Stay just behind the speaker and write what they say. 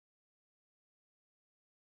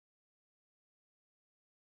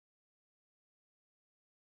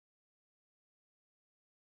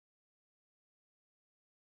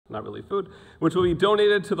not really food, which will be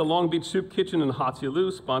donated to the Long Beach Soup Kitchen in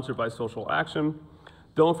Hatzilu, sponsored by Social Action.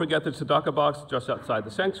 Don't forget the tzedakah box just outside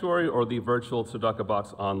the sanctuary or the virtual tzedakah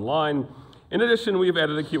box online. In addition, we've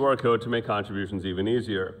added a QR code to make contributions even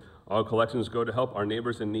easier. All collections go to help our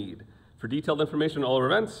neighbors in need. For detailed information on all our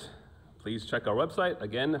events, please check our website.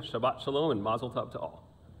 Again, Shabbat Shalom and Mazel Tov to all.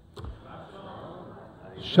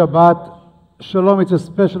 Shabbat Shalom, it's a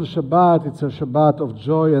special Shabbat. It's a Shabbat of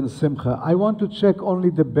joy and simcha. I want to check only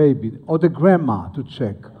the baby or the grandma to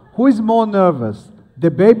check. Who is more nervous,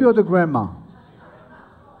 the baby or the grandma?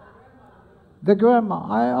 The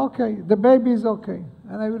grandma. Okay, the baby is okay.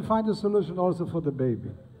 And I will find a solution also for the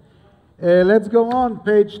baby. Let's go on.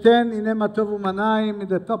 Page 10, Ine ma tov u'manayim, in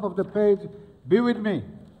the top of the page. Be with me.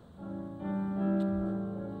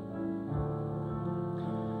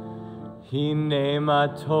 Hine ma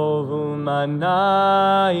tov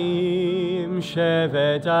u'manayim,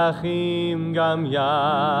 shevet achim gam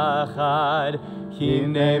yachad.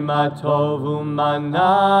 Hine ma tov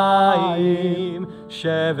u'manayim,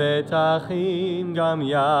 shevet achim gam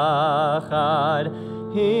yachad.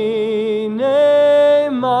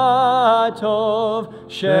 Hine ma tov,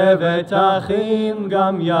 shevet achim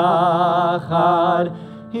gam yachad.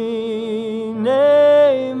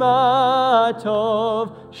 Hine ma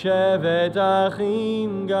tov, shevet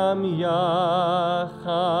achim gam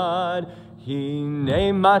yachad.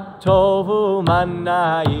 Hine ma tov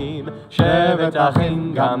u'manayim, shevet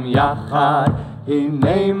achim gam yachad.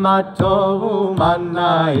 Hine ma tov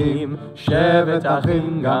u'manayim, shevet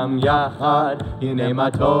achim gam yachad. Hine ma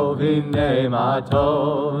tov, hine ma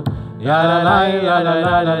tov. Yadalai,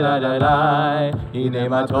 yadalai, yadalai. Hine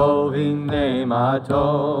ma tov, hine ma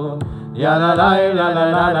tov. Yadalai,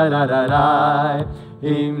 yadalai, yadalai.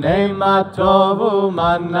 Hine ma tov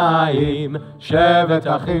u'manayim, shevet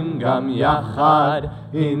achim gam yachad.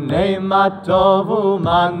 Hine ma tov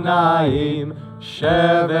u'manayim,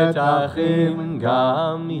 shevet achim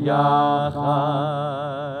gam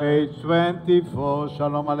yachad. Page 24,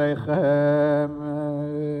 Shalom Aleichem.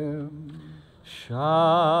 Shalom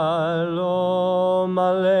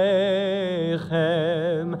Aleichem,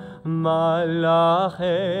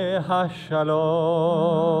 Malachi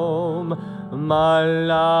HaShalom,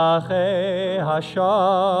 Malachi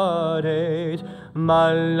HaSharet,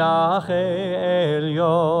 Malachi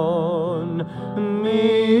Elyon,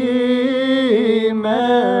 Mi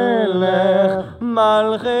Melech,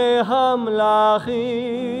 Malchi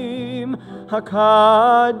HaMlachim,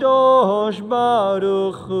 HaKadosh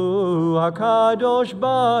Baruch Hu, HaKadosh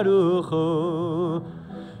Baruch Hu.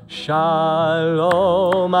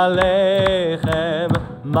 Shalom Aleichem,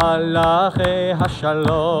 Malachi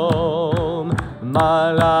HaShalom,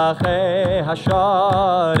 Malachi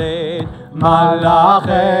HaSharet,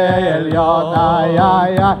 Malachi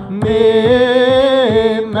Elyon, Mi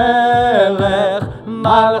Melech,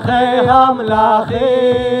 Malchi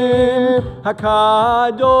HaMlachim,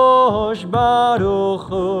 HaKadosh Baruch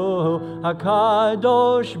Hu,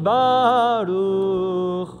 HaKadosh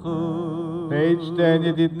Baruch Hu. Page 10,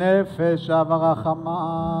 Yedid Nefesh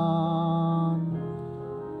Avarachaman.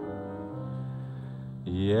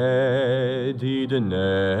 Yedid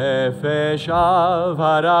Nefesh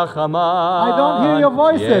Avarachaman. I don't hear your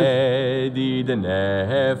voices. Yedid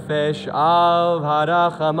Nefesh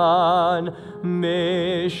Avarachaman,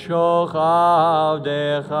 Mishoch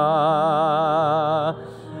Avdecha.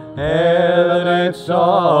 El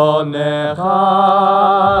Retzonecha,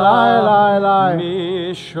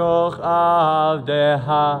 Mishoch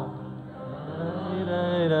Avdecha.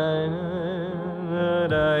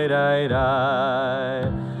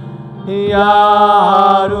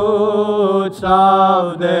 Yarutz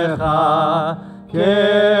Avdecha,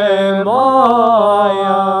 Kemo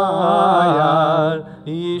Ayal,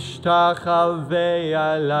 Yishtachavei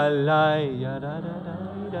Alalai,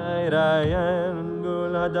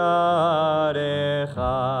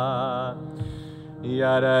 Guladarecha.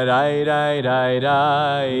 Yada rai rai rai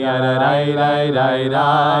rai, yada rai rai rai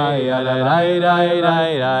rai, yada rai rai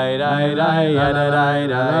rai rai rai rai, yada rai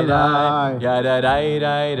rai rai, yada rai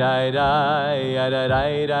rai rai rai, yada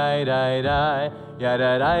rai rai rai rai,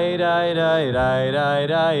 yada rai rai rai rai rai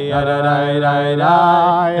rai, yada rai rai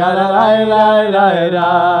rai, yada rai rai rai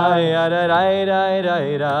rai, yada rai rai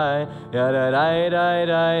rai rai, yada rai rai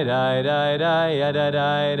rai rai rai rai, yada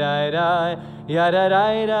rai rai rai, yada rai rai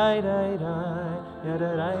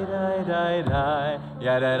rai rai. Yada rai rai rai rai,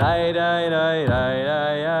 yada rai rai rai rai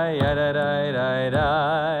rai, yada rai rai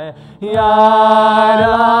rai, yada rai rai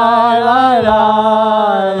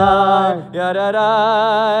rai, yada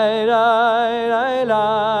rai rai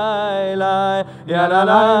rai rai, yada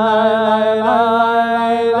rai rai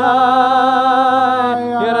rai rai,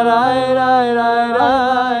 yada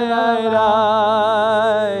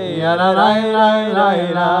yada dai dai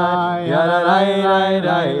dai dai, yada dai dai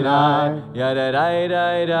dai dai, yada dai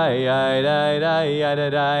dai dai dai dai,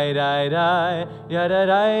 yada dai dai dai, yada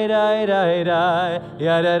dai dai dai dai,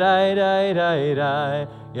 yada dai dai dai dai,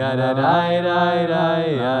 yada dai dai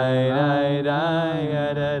dai dai dai,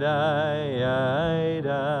 yada dai dai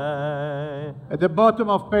dai. At the bottom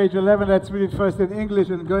of page 11, let's read it first in English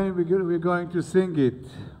and we're going to sing it.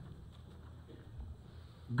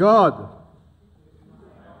 God.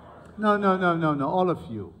 No, all of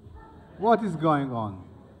you. What is going on?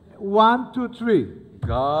 1, 2, 3.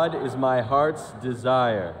 God is my heart's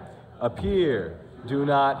desire. Appear, do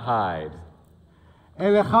not hide.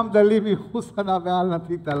 Elecham dali michusana ve'al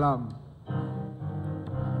natitalam.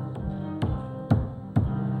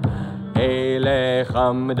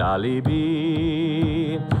 Elecham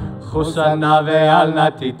dalibi, chusana ve'al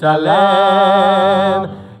natitalem.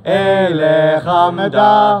 Elecham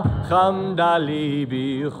da, cham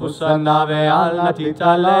dalibi, chusana ve'al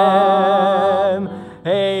natitalem.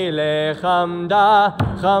 Elecham da,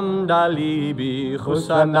 cham dalibi,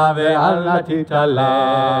 chusana ve'al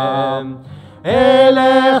natitalem.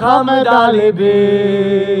 Elecham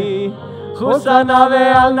dalibi, chusana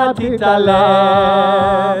ve'al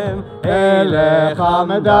natitalem. Elecham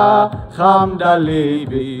da, cham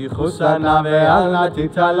dalibi, chusana ve'al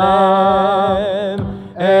natitalem.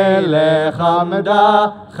 Elecham da,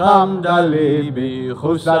 cham dalibi,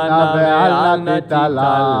 chusana ve'al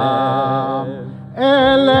natitalem.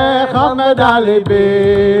 Elecham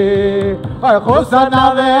dalibi, chusana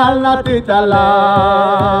ve'al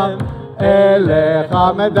natitalem.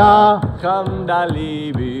 Elecham da, cham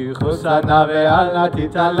dalibi, chusana ve'al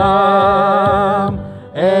natitalem.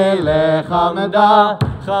 Elecham da,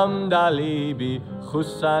 cham dalibi,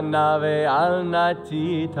 chusana ve'al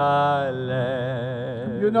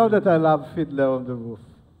natitalem. You know that I love Fiddler on the Roof.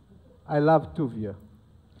 I love Tuvia.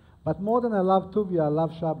 But more than I love Tuvia, I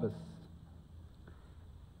love Shabbos.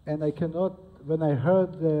 And I cannot, when I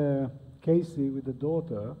heard Casey with the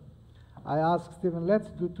daughter, I asked Stephen,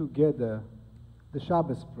 let's do together the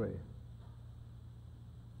Shabbos prayer.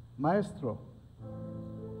 Maestro.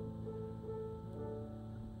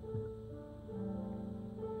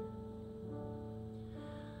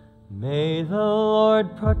 May the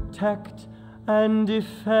Lord protect and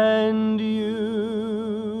defend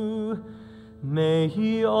you. May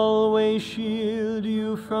He always shield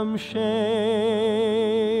you from shame.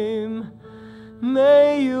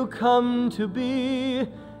 May you come to be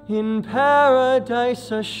in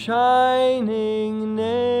paradise a shining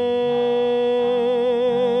name.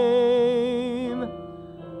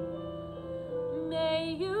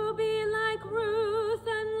 May you be like Ruth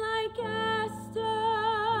and like Esther.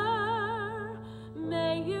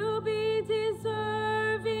 May you be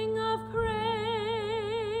deserving of praise.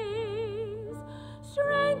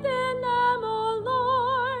 Strengthen them, O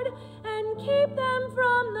Lord, and keep them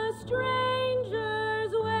from the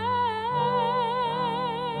stranger's ways.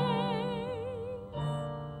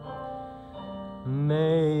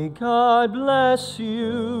 May God bless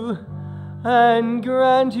you and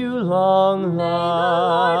grant you long May the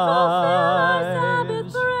Lord fulfill our lives.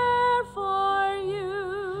 Sabbath prayer for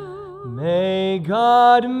you. May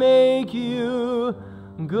God make you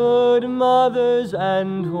good mothers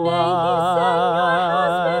and May He send your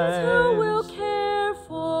husbands who will wives. care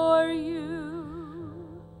for you.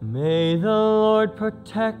 May the Lord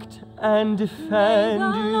protect and defend May the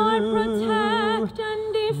Lord you. protect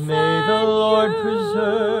and defend May the Lord you.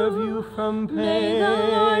 preserve you from pain. May the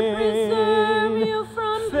Lord preserve you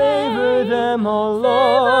from Favor pain. them, O Favor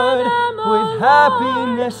Lord, them, O with Lord,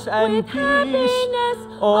 happiness and with peace. happiness.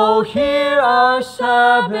 Oh, hear our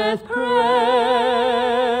Sabbath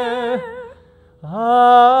prayer.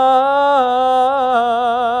 Ah.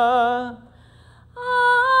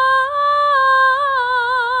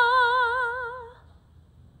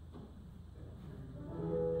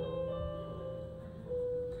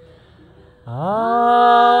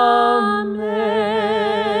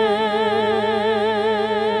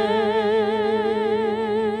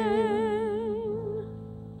 Amen.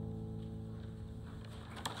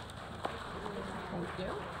 Thank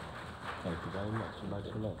you. Thank you very much. Shabbat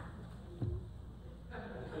shalom.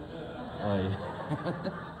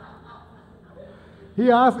 He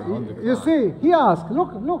asked, you see, he asked,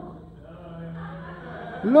 look.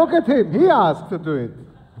 Look at him, he asked to do it.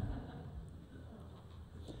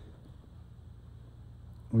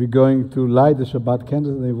 We're going to light the Shabbat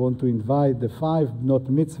candles, and I want to invite the 5 bnot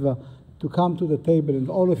mitzvah to come to the table, and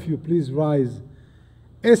all of you please rise.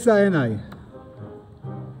 Esa enai.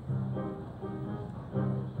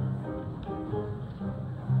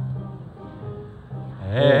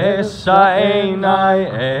 אשא עיני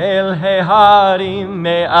אל ההרים,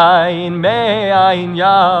 מאין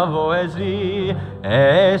יבוא עזרי.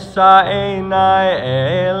 אשא עיני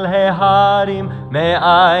אל ההרים,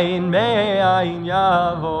 מאין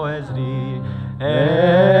יבוא עזרי.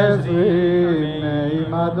 עזרי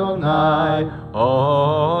מעם אדוני,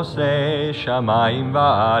 עושה שמיים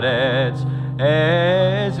וארץ.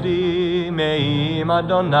 עזרי מעם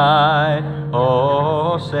אדוני,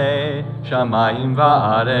 עושה שמיים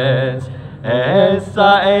וארץ.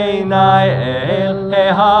 אשא עיני אל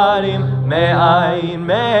ההרים,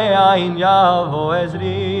 מאין יבוא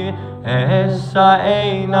עזרי. אשא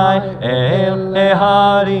עיני אל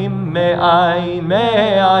ההרים, מאין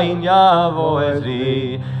יבוא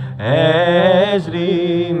עזרי.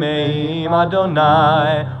 עזרי מעם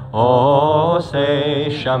אדוני, עושה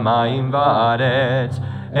שמיים וארץ.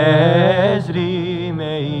 עזרי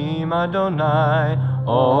מעם אדוני,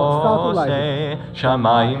 עושה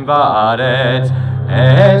שמיים וארץ.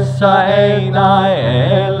 אשא עיני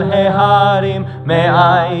אל ההרים,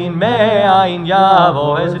 מאין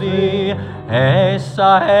יבוא עזרי.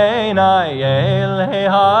 אשא עיני אל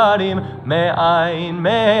ההרים, מאין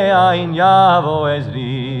יבוא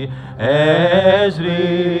עזרי.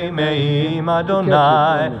 עזרי מעם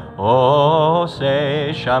אדוני,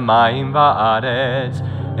 עושה שמיים וארץ.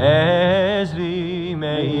 עזרי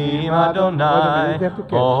מעם אדוני,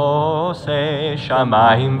 עושה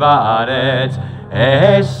שמיים וארץ.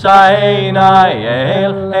 אשא עיני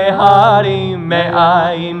אל ההרים,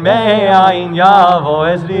 מאין יבוא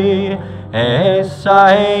עזרי. אשא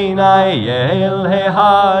עיני אל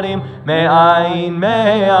ההרים,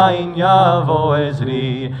 מאין יבוא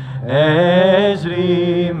עזרי.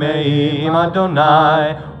 עזרי מעם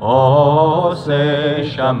אדוני, עושה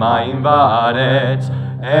שמיים וארץ.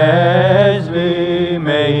 עזרי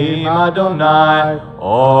מעם אדוני,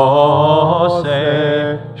 עושה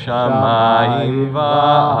שמיים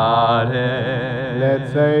וארץ.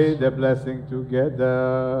 Let's say the blessing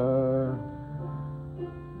together.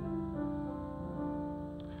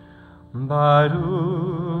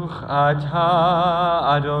 Baruch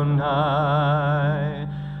atah Adonai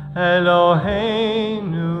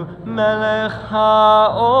Eloheinu melech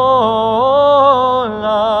haolam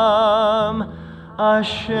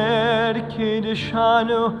asher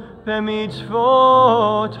kiddushanu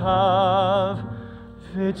b'mitzvotav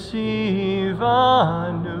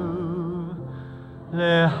v'tzivanu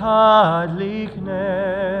lehadlik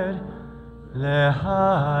ner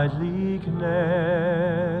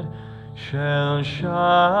Shel Shabbat.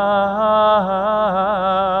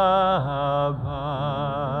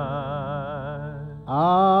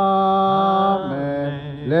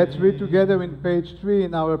 Amen. Let's read together in page 3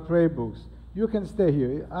 in our prayer books. You can stay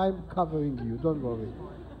here. I'm covering you. Don't worry.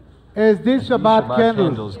 As these Shabbat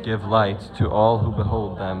candles give light to all who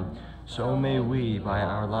behold them, so may we, by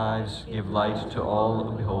our lives, give light to all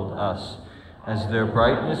who behold us, as their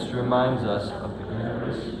brightness reminds us of the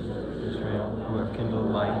greatness of Israel who have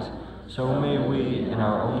kindled light. So may we, in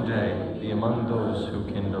our own day, be among those who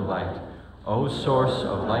kindle light. O source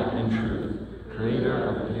of light and truth, creator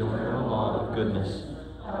of the eternal law of goodness,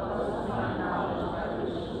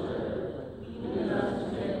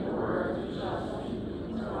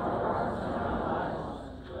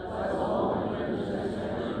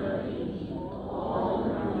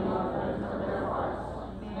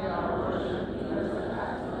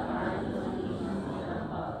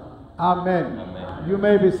 Amen. You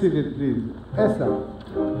may be seated, please. Esther.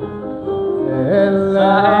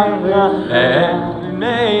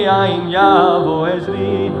 מאין יבוא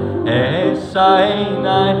עזרי. אשא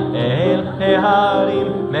עיני אל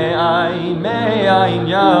ההרים, מאין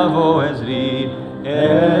יבוא עזרי.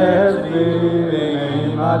 עזרי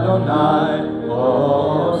מעם אדוני,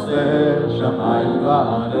 עושה שמיים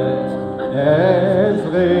וארץ.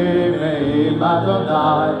 עזרי מעם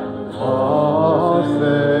אדוני,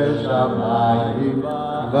 עושה שמיים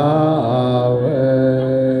וארץ.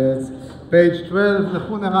 Page 12,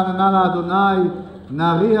 לכו נרננה לאדוני,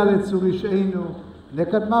 נריע לצור אישנו,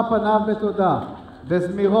 נקדמה פניו בתודה,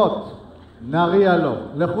 בזמירות נריע לו.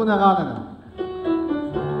 לכו נרננה.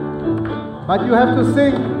 But you have to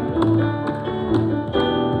sing.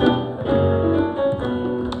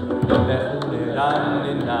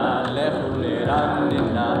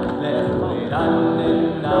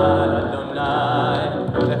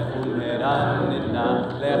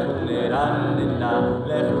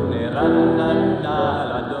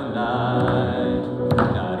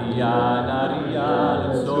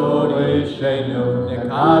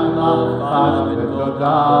 נקדמה פניו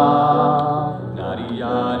בתודה. נריע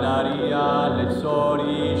לצור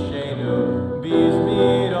אישנו,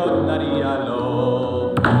 בזמירות נריע לו.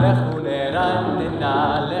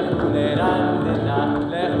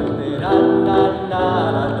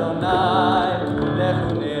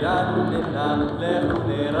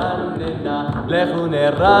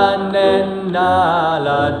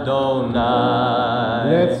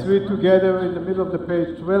 Let's read together in the middle of the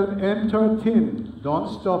page 12 and 13. Don't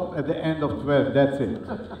stop at the end of 12. That's it.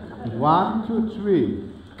 1, 2, 3.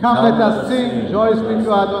 Come, let us sing joyously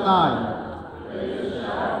to Adonai.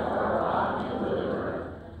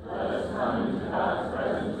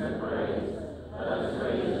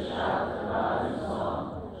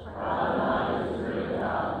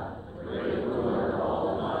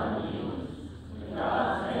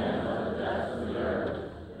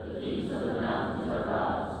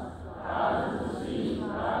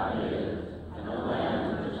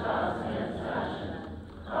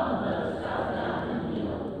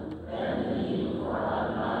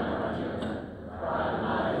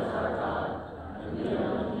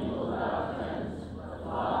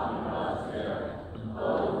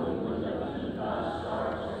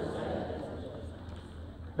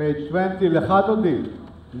 Page 20, לך דודי,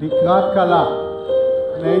 לקראת כלה,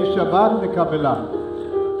 פני שבת נקבלה.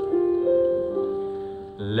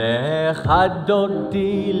 לך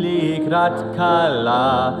דודי לקראת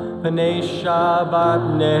כלה, פני שבת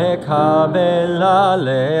נקבלה.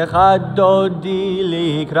 לך דודי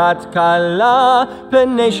לקראת כלה,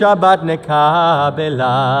 פני שבת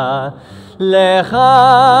נקבלה. לך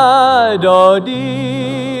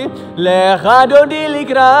דודי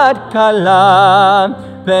לקראת כלה,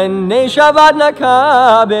 פני שבת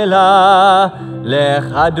נקבלה.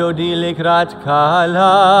 לך דודי לקראת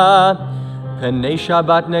כלה, פני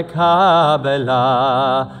שבת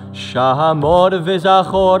נקבלה. שמור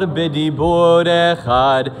וזכור בדיבור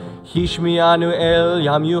אחד, השמיענו אל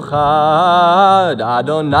המיוחד.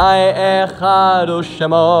 אדוני אחד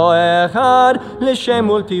ושמו אחד, לשם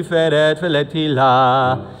ולתפארת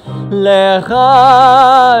ולתהילה. לך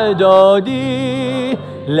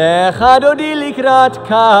דודי לקראת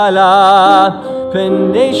כלה,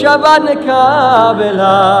 פני שבת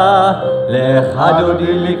נקבלה. לך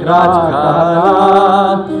דודי לקראת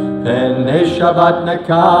כלה, פני שבת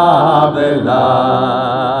נקבלה.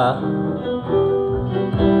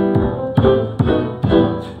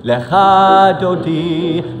 לך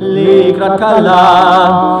דודי לקראת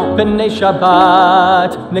כלה, פני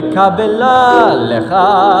שבת נקבלה. לך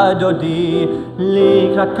דודי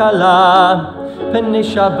לקראת כלה, פני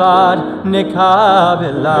שבת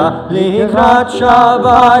נקבלה. לקראת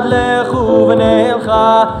שבת לכו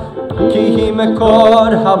ונלכה, כי היא מקור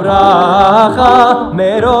הברכה,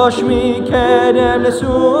 מראש מקדם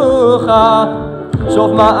לסוכה,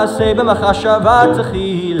 סוף מעשה במחשבה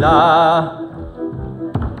תחילה.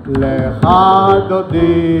 לך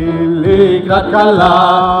דודי לקראת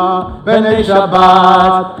כלה, פני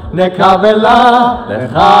שבת נקבלה.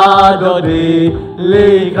 לך דודי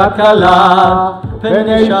לקראת כלה,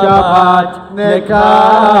 פני שבת נקבלה.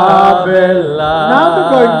 Now we're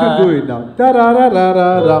going to do it now.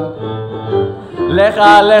 Ta-ra-ra-ra-ra-ram. לך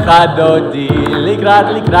דודי לקראת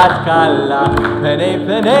כלה, פני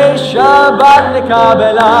שבת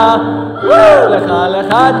נקבלה. לך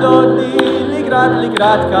דודי לקראת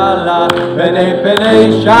כלה,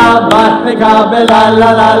 פני שבת נקבלה.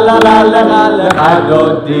 לה לה לה לה. לך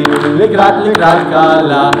דודי לקראת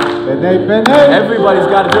כלה, פני everybody's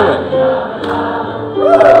got to do it.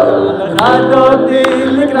 לך דודי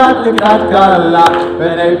לקראת כלה,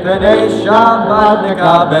 פני שבת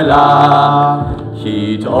נקבלה.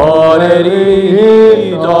 התעוררי,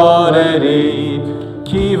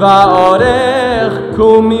 כי באורך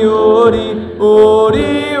קומי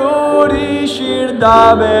אורי, שיר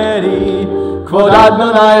דברי, כבוד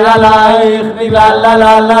אדוני עלייך נגלה. לה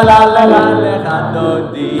לה לה לה לה. לך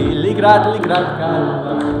דודי לקראת כלה,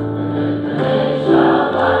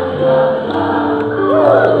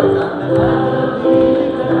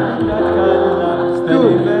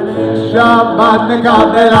 שבת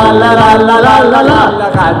נקבלה. לה לה לה לה לה.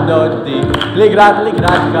 לך דודי לקראת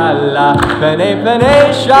כלה, פני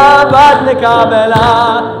שבת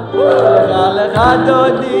נקבלה. לך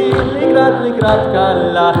דודי לקראת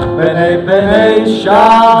כלה, פני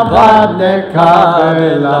שבת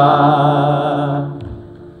נקבלה.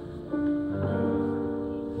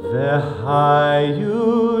 והיו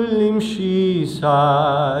למשיסה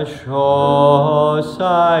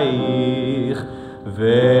שוסייך,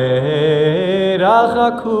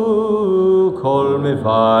 ורחקו כל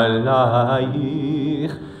מבלייך.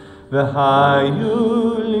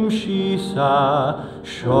 והיו למשיסה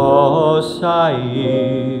שוסייך,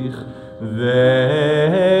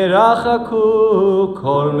 ורחקו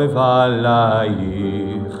כל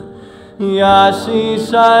מבלייך.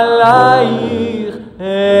 יסיס עלייך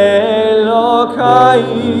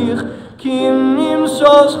אלוקייך, כי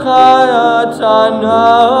ממשוש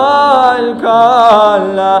חייתנה על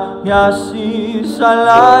כלה, יסיס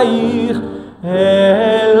עלייך,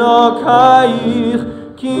 אלוקייך,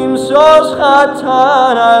 כי ממשוש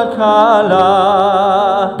חתן על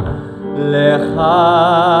כלה, לך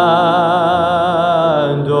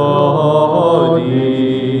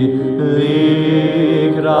דודי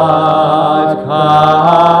לקראת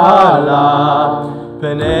כלה,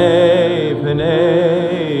 פני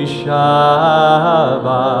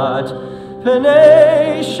שבת,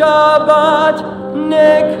 פני שבת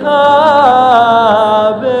נקבלה.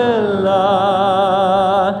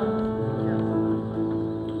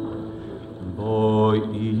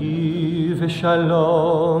 בואי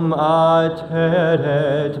ושלום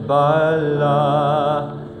עטרת בלה,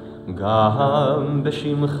 גם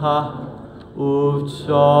בשמך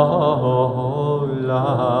ובצולה,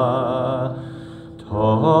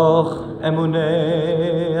 תוך אמוני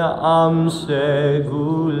עם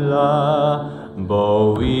סגולה,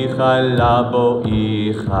 בואי חלה,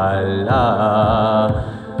 בואי חלה,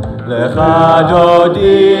 לך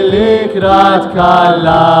דודי לקראת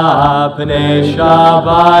כלה, פני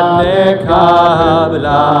שבת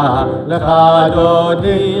נקבלה, לך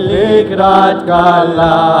דודי לקראת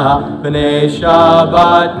כלה, פני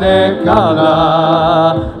שבת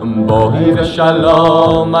נקבלה. בואי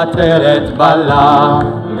ושלום עטרת בלה,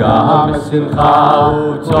 גם בשמחה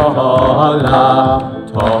ובצהלה,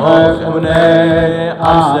 תוך אמוני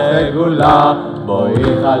עם סגולה, בואי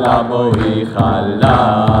חלה, בואי חלה.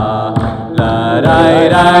 La dai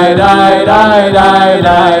dai dai dai dai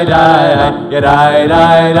dai dai, ya dai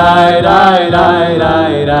dai dai dai dai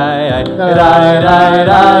dai dai, ya dai dai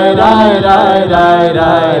dai dai dai dai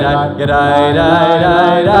dai, ya dai dai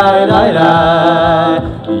dai dai dai dai,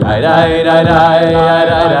 ya dai dai dai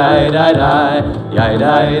dai dai dai, ya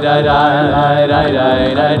dai dai dai dai dai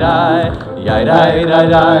dai dai. Yai dai dai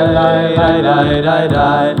dai dai dai dai dai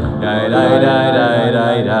dai, yai dai dai dai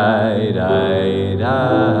dai dai dai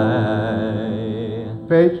dai.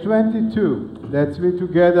 Page 22. Let's read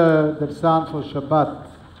together the psalm for Shabbat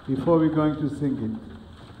before we're going to sing it.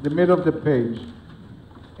 The middle of the page.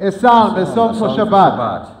 A psalm, a song for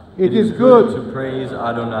Shabbat. It is good to praise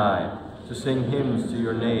Adonai, to sing hymns to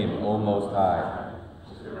your name, O Most High.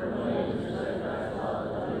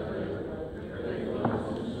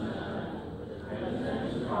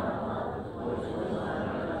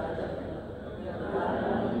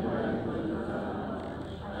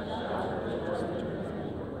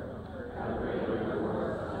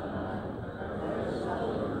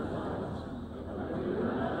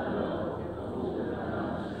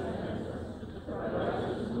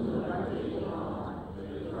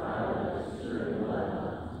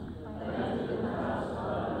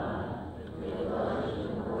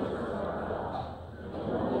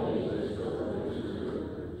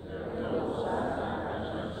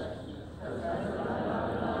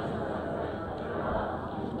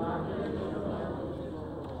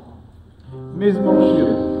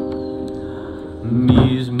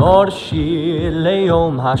 מזמור שיר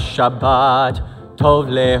ליום השבת, טוב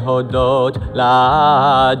להודות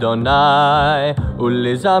לאדוני,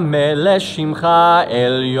 ולזמר לשמך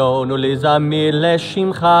עליון, ולזמר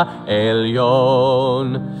לשמך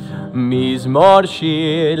עליון. מזמור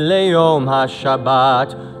שיר ליום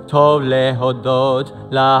השבת, טוב להודות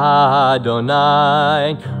לאדוני,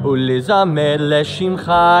 ולזמר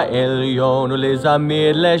לשמך עליון,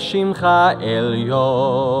 ולזמר לשמך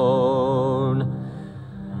עליון.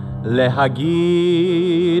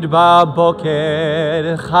 להגיד בבוקר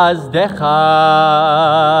חסדך,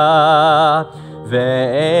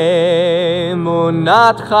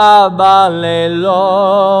 ואמונתך בלילות,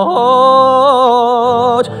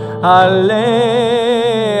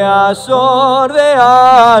 עלי עשור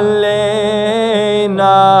ועלי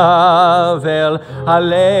נבל,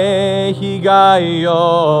 עלי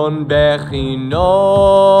היגיון בכינור.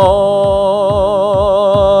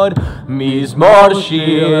 מזמור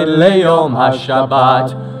שיר ליום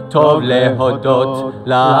השבת, טוב להודות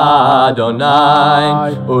לאדוני,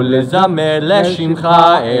 ולזמר לשמך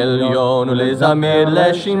עליון, ולזמר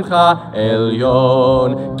לשמך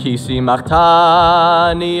עליון. כי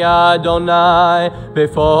שימחתני אדוני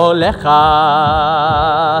בפועלך,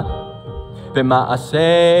 במעשה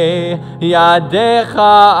ידיך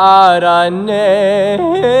ארננו.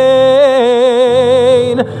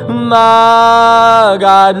 Elohim Ma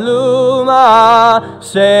gadlu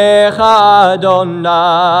ma'asecha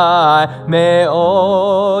Adonai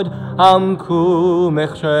me'od Amku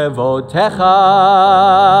mechshevotecha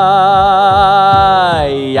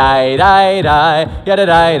Yai dai dai Yada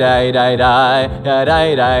dai dai dai dai Yada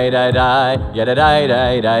dai dai dai dai Yada dai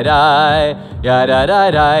dai dai dai Yada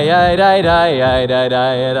dai dai yai dai dai yai dai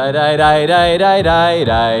dai yada dai dai dai dai dai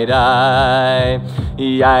dai dai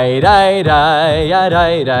Yai dai dai ya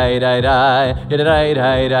dai dai dai dai Yada dai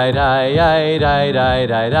dai dai dai Yai dai dai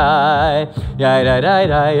dai dai Yai dai dai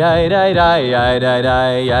dai yai dai dai yai dai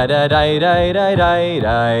dai Yada dai dai dai dai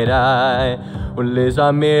dai dai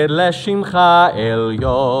ולזמיר לשמך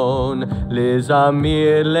עליון,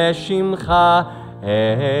 לזמיר לשמך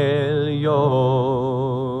עליון.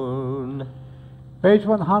 Page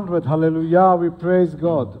 100, hallelujah, we praise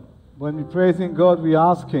God. When we praising God, we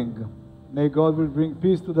asking, may God will bring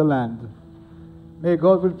peace to the land. May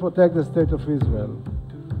God will protect the state of Israel.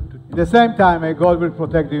 At the same time, may God will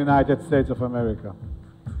protect the United States of America.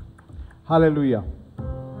 Hallelujah.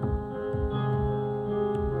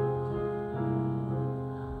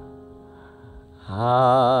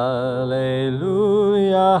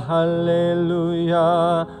 Hallelujah,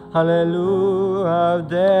 hallelujah, hallelujah,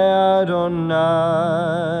 Adonai.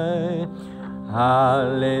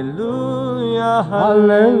 Hallelujah,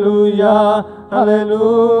 hallelujah,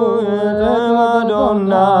 hallelujah,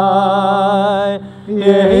 Adonai.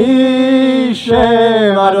 Yehi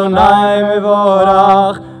Shem Adonai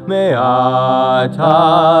mevorach me'ata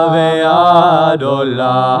ve'ad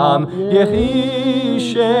olam. Yehi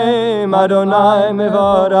Shem Adonai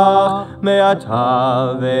mevorach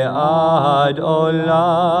me'ata ve'ad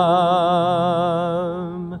olam.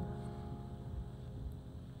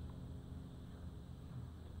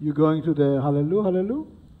 You going to the hallelujah, hallelujah?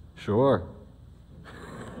 Sure.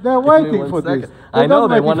 They're waiting for this. I know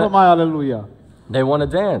they want want for my hallelujah. They want to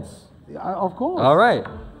dance. Of course. All right.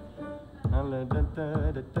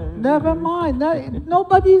 Never mind.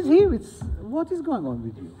 Nobody is here. What is going on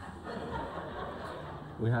with you?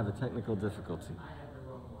 We have a technical difficulty.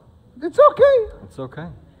 It's okay. It's okay.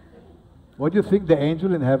 What do you think, the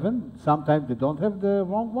angel in heaven, sometimes they don't have the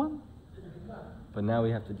wrong one? But now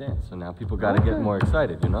we have to dance, so now people got to get more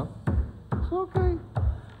excited, you know? It's okay.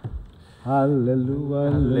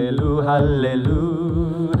 Hallelujah, Hallelujah,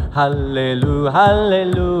 hallelujah, hallelujah,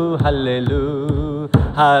 hallelujah,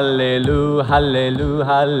 hallelujah, hallelujah,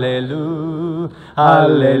 hallelujah,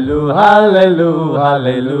 hallelujah, hallelujah,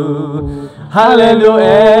 hallelujah. Hallelujah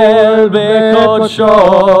el bekodsho,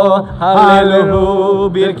 hallelujah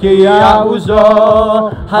birkiya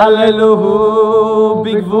uzo, hallelujah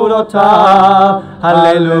bigvurotav,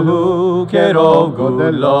 hallelujah kerov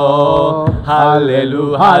gulo,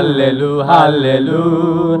 hallelujah, hallelujah,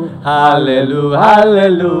 hallelujah, hallelujah,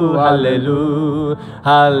 hallelujah, hallelujah,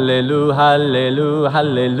 hallelujah,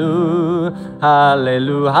 hallelujah,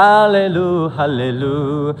 hallelujah, hallelujah,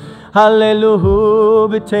 hallelujah. Hallelujah,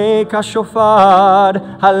 b'teik hashofar,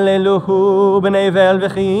 hallelujah, b'nevel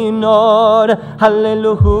v'chinor,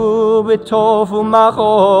 hallelujah, b'tov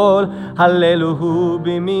u'machol, hallelujah,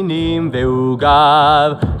 b'minim ve'ugav,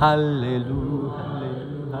 hallelujah,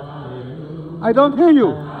 hallelujah, hallelujah. I don't hear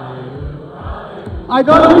you. I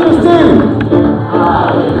don't understand.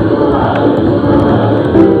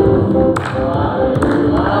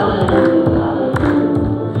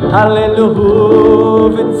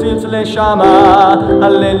 Hallelujah, v'tziltzlei shama,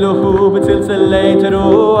 hallelujah, v'tziltzlei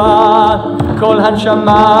teruah, kol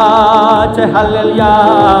hanshama tehallel ya,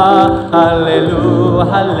 hallelujah,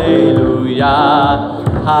 hallelujah,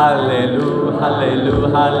 hallelujah,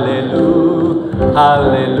 hallelujah, hallelujah,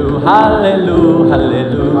 hallelujah, hallelujah,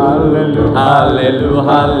 hallelujah, hallelujah,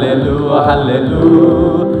 hallelujah, hallelujah,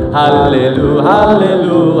 hallelujah,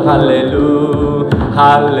 hallelujah, hallelujah.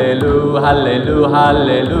 Hallelujah, hallelujah,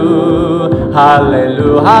 hallelujah,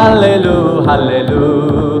 hallelujah, hallelujah,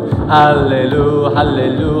 hallelujah, hallelujah,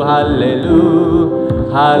 hallelujah,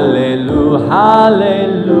 hallelujah,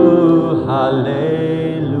 hallelujah, hallelujah.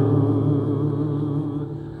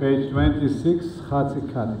 Page 26, Chatzi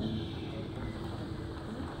Kaddish.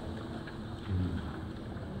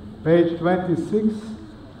 Page 26,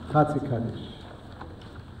 Chatzi Kaddish.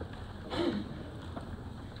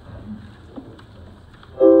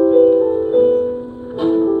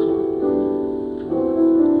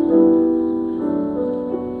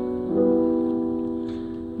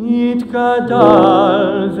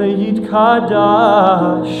 יתגדל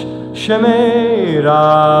ויתקדש שמי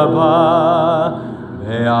רבה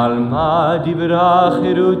ועלמא דברה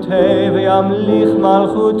חירותי וימליך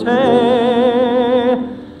מלכותי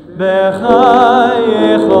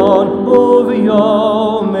בחייכון וביומכון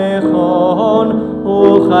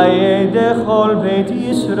וחיי דכל בית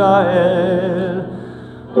ישראל.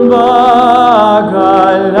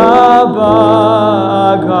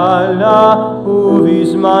 בעגלה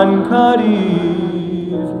ובזמן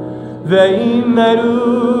קריב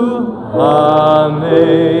ואמרו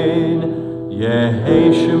אמן.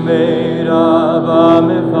 יהי שמי רבה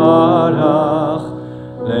מברך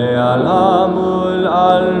לעלם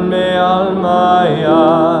ולעלמי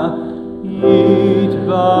עלמיה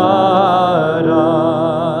יתברך.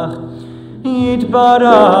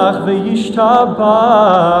 יתברך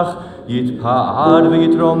וישתבח, יתפאר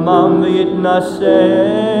ויתרומם ויתנשא,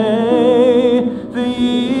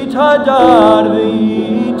 ויתהדר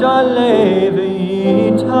ויתעלה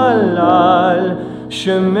ויתהלל,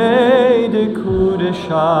 שמי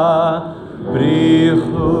דקודשה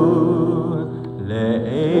בריחו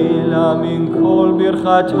לעילה מן כל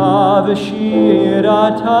ברכתה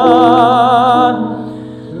ושירתה.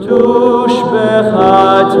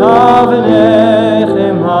 תושבחתה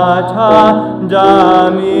ונחמתה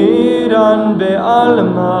דמירן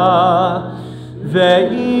בעלמה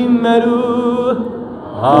ואמרו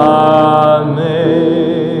אמן.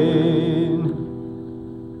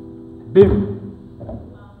 בים.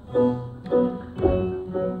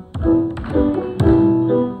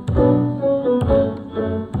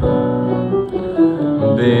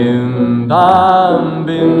 Bim bam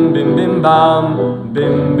bim bim bim bam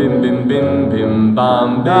bim bim bim bim bim bam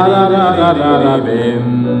bim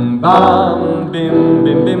bam bim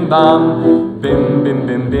bim bim bam bim bim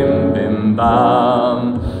bim bim bim bam.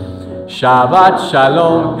 Shabbat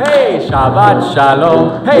shalom, hey Shabbat shalom,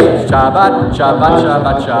 hey Shabbat Shabbat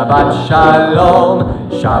Shabbat Shabbat shalom,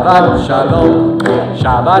 Shabbat shalom,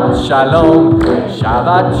 Shabbat shalom,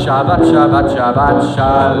 Shabbat Shabbat Shabbat Shabbat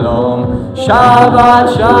shalom, Shabbat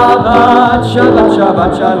Shabbat Shabbat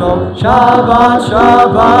Shabbat shalom, Shabbat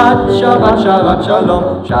Shabbat Shabbat Shabbat shalom,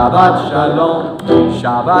 Shabbat shalom,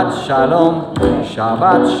 Shabbat shalom,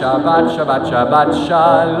 Shabbat Shabbat Shabbat Shabbat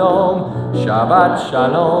shalom, Shabbat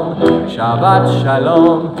shalom, Shabbat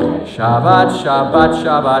shalom, Shabbat Shabbat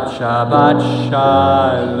Shabbat Shabbat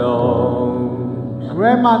shalom.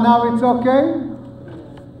 Grandma, now it's okay?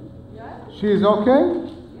 She's okay?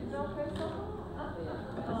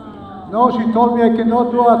 No, she told me I cannot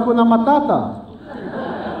do Hakuna Matata.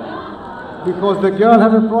 Because the girl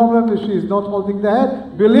had a problem that she's not holding the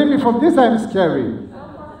head. Believe me, from this I'm scary.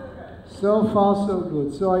 So far, so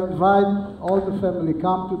good. So I invite all the family,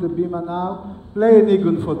 come to the Bima now, play a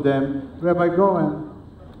nigun for them. Rabbi Goren,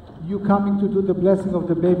 you coming to do the blessing of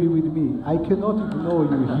the baby with me. I cannot ignore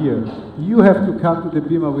you here. You have to come to the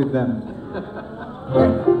Bima with them.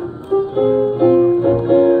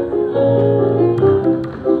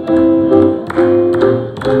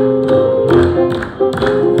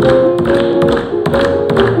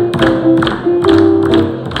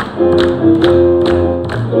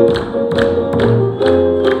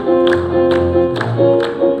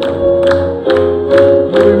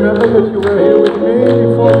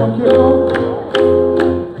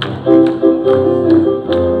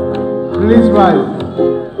 Please rise.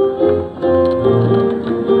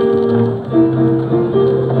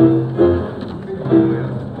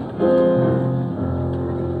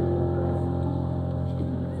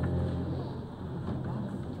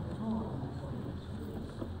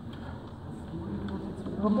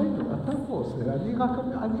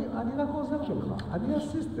 אני רק עוזר שלך, אני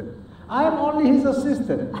assistant. I'm only his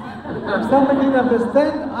assistant. If somebody didn't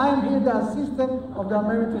understand, I'm here the assistant of the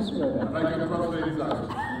emeritus sweater. I can translate his eyes.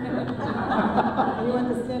 You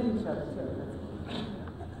understand each other, too.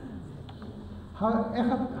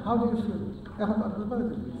 How do you feel?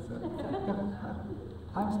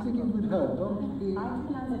 I'm sticking with her, don't be... I did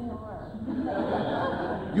not know her.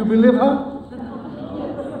 You believe her?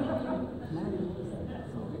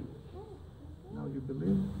 Now you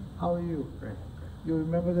believe? How are you? Great. You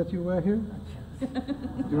remember that you were here?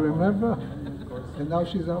 You remember? And now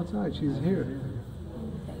she's outside, she's here.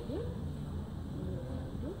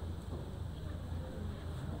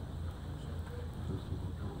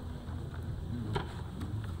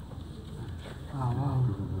 Wow.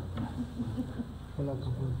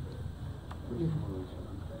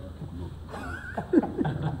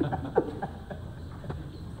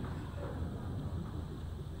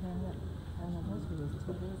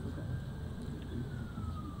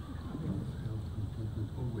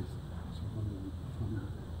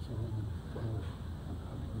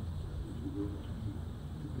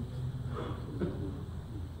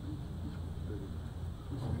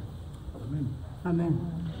 Amen.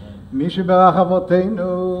 מי שברך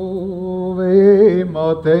אבותינו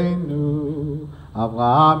ואימותינו,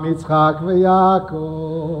 אברהם, יצחק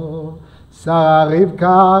ויעקב, שרה,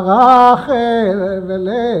 רבקה, רחל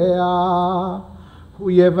ולאה.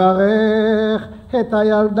 הוא יברך את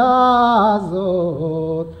הילדה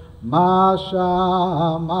הזאת,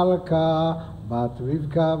 משה מלכה, בת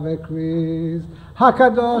רבקה וקריס.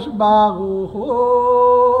 הקדוש ברוך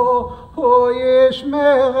הוא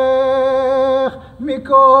ישמרך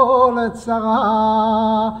מכל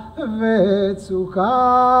צרה וצוקה,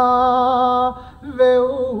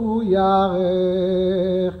 והוא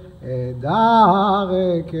ירך את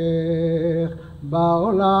דרכך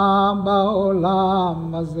בעולם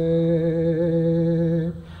הזה.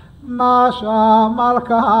 משה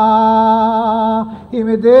מלכה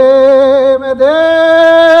עמדי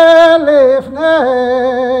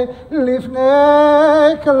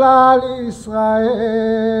לפני כלל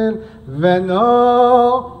ישראל,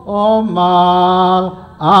 ונאמר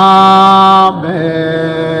amen.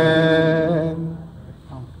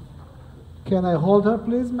 Can I hold her,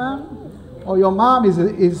 please, ma'am? Oh, your mom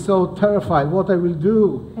is so terrified what I will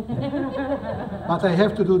do. But I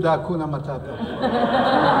have to do the Hakuna Matata.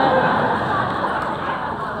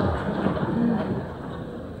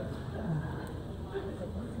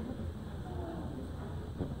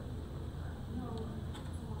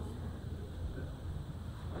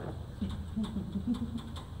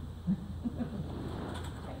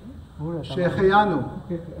 שהחיינו.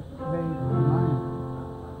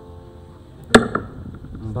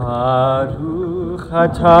 Baruch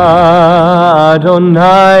atah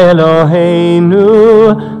Adonai Eloheinu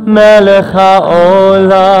melech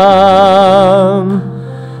haolam,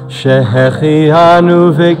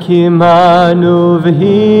 שהחיינו וקיימנו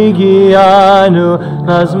והגיענו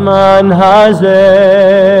לזמן הזה.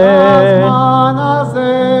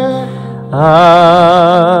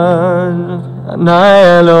 Adonai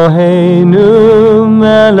Eloheinu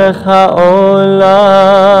melech haolam,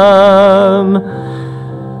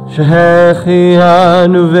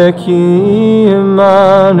 שהחיינו וקיימנו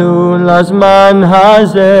לזמן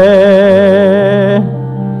הזה.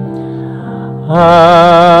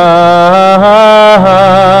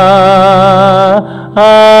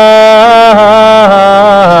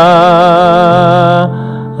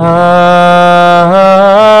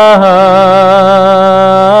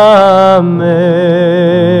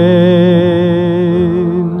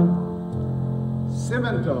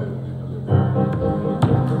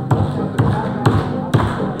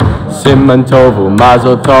 Siman tov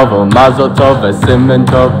u'mazel tov u'mazel tov v'siman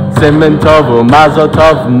tov, siman tov u'mazel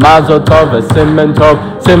tov u'mazel tov v'siman tov,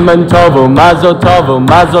 siman tov u'mazel tov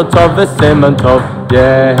u'mazel tov v'siman tov.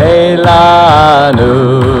 Yehei lanu,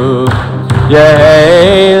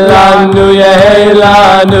 yehei lanu, yehei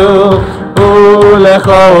lanu,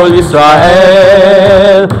 u'lechol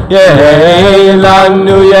Yisrael. Yehei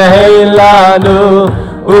lanu, yehei lanu,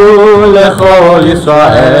 u'lechol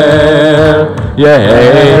Yisrael.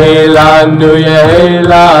 Yehei lanu, yehei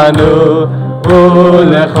lanu,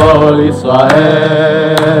 u'lechol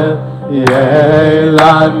Yisrael. Yehei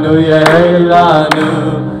lanu, yehei lanu,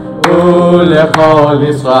 u'lechol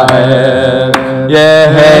Yisrael.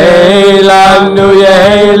 Yehei lanu,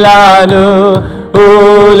 yehei lanu,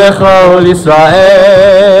 u'lechol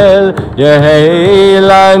Yisrael. Yehei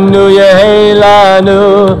lanu, yehei lanu,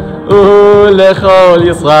 u'lechol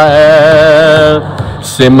Yisrael.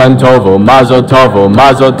 Siman tov u'mazel tov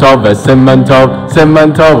u'mazel tov v'siman tov, siman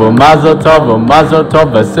tov u'mazel tov u'mazel tov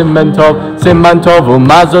v'siman tov, siman tov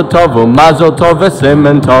u'mazel tov u'mazel tov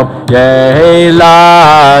v'siman tov. Yehei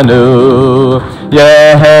lanu,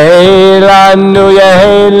 yehei lanu,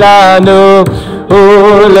 yehei lanu,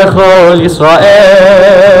 u'lechol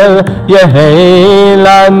Yisrael. Yehei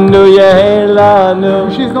lanu, yehei lanu,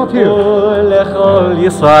 She's not here. u'lechol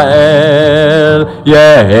Yisrael.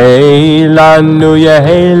 Yehei lanu,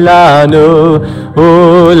 yehei lanu,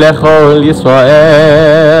 u'lechol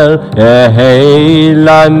Yisrael. Yehei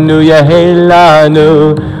lanu, yehei lanu,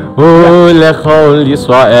 u'lechol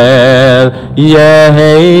Yisrael.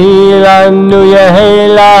 Yehei lanu, yehei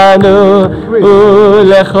lanu,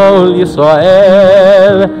 u'lechol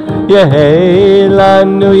Yisrael. Yehei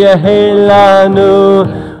lanu, yehei lanu,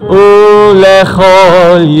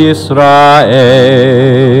 u'lechol Yisrael.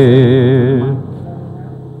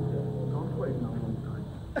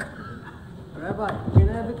 Rabbi, can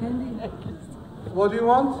I have a candy? What do you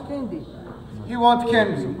want? Candy. He wants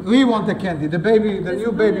candy. We want the candy. The baby, the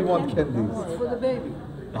new baby wants candy. It's for the baby.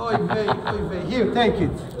 Oy vey, oy vey. Here, take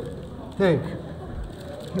it. Take.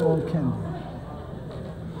 He wants candy.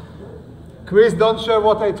 Chris, don't share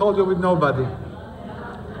what I told you with nobody.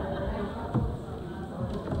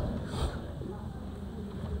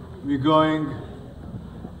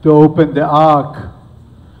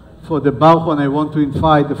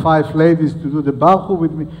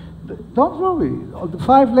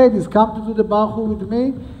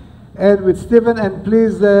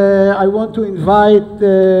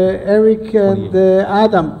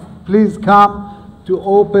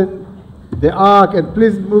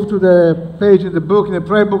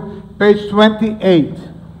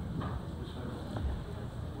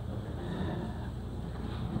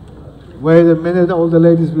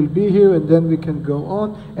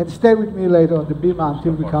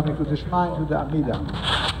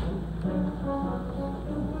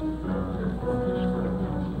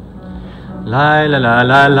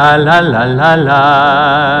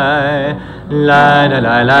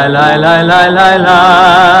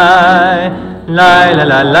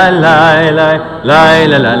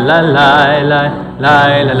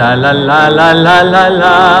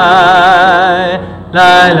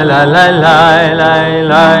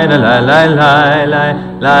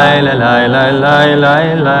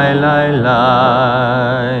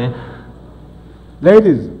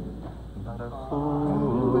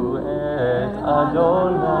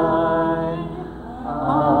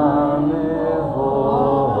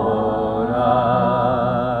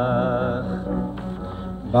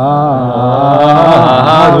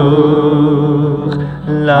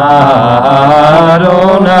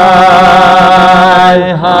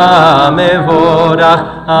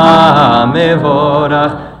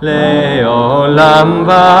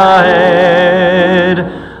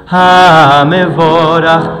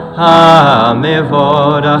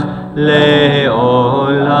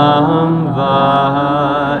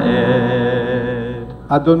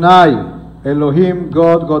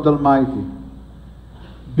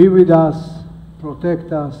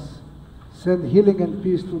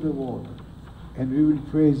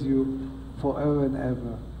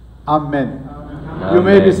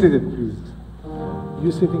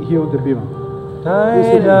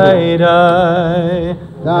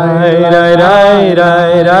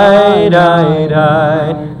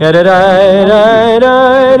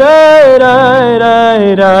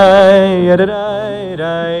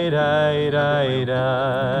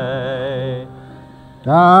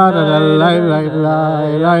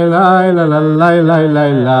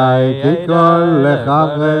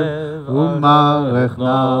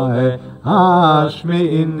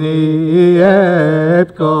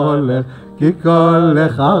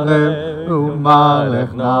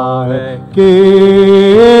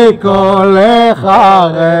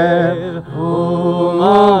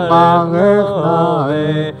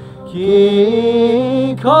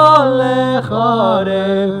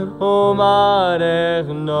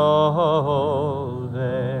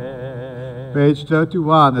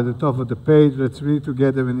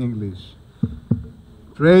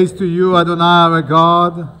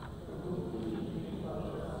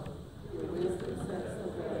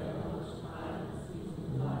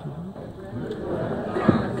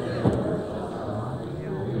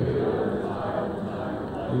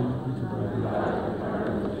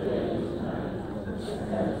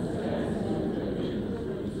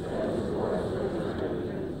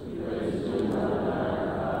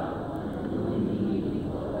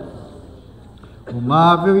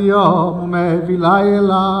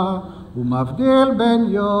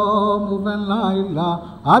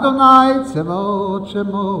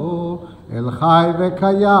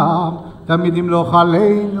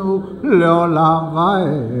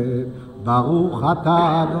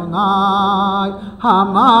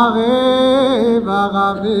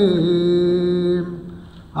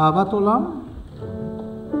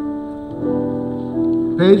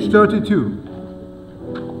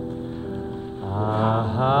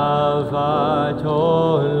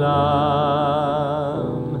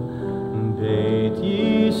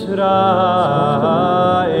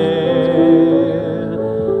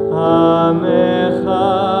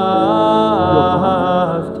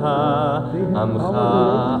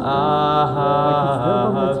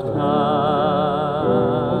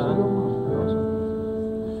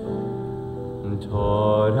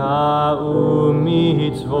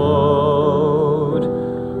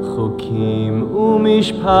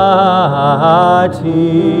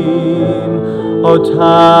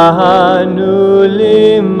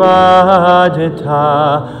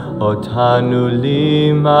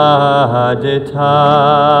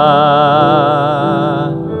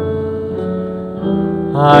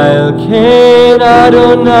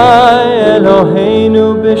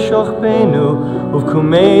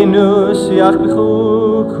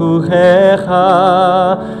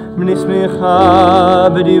 ונשמחה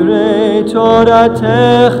בדברי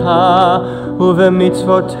תורתך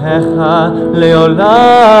ובמצוותיך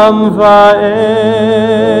לעולם ועד.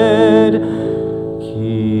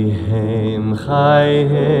 כי הם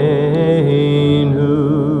חיינו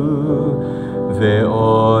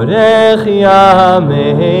ואורך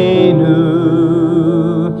ימינו,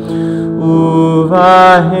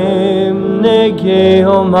 ובהם נגי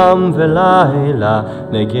יומם ולילה,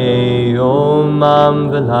 נגי יומם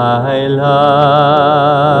ולילה.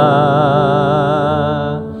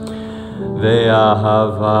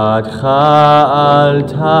 ואהבתך אל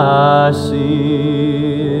תסיר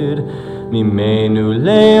ממנו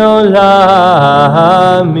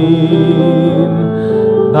לעולמים.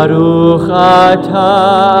 ברוך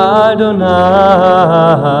אתה אדוני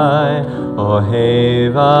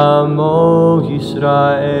אוהב עמו ישראל,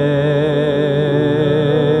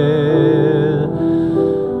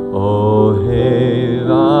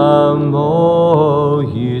 אוהב עמו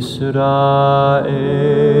ישראל.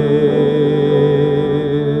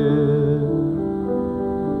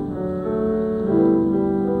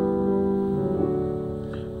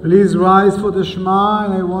 Please rise for the Shema,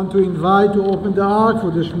 and I want to invite to open the ark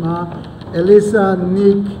for the Shema Elisa,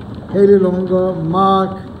 Nick, Haley Longer,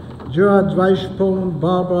 Mark, Gerard Weishporn,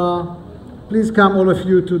 Barbara. Please come, all of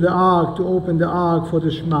you, to the ark to open the ark for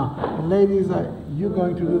the Shema. And ladies, are you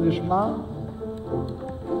going to do the Shema?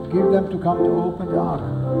 Give them to come to open the ark.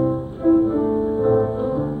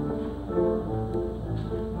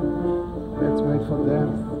 Let's wait for them.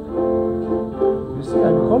 You see,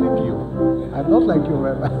 I'm calling you. I'm not like you,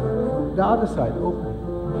 Rabbi. The other side, open.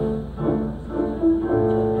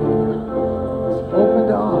 Open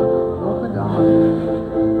the ark. Open the ark.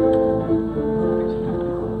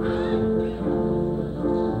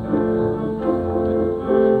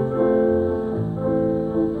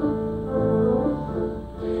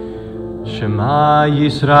 Shema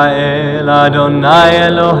Yisrael Adonai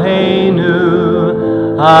Eloheinu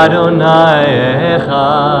Adonai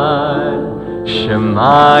Echad.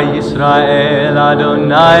 Shema Yisrael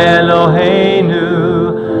Adonai Eloheinu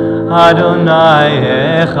Adonai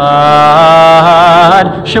Echad.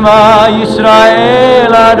 Shema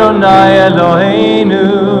Yisrael Adonai Eloheinu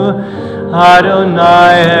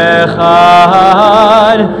Adonai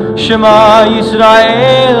Echad. Shema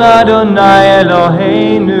Yisrael Adonai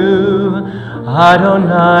Eloheinu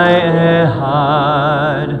Adonai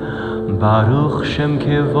Echad. Baruch Shem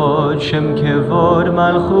Kevod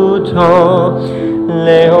Malchuto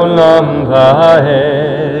Leolam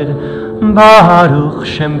Vaed. Baruch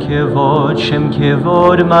Shem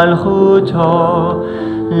Kevod Malchuto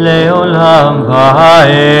Leolam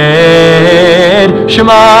Vaed.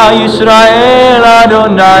 Shema Yisrael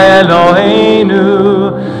Adonai Eloheinu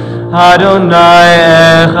Adonai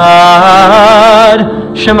Echad.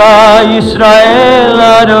 Shema Yisrael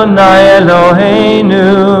Adonai Eloheinu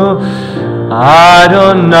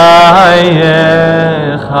Adonai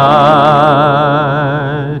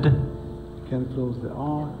Echad. Can close the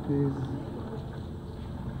ark, please.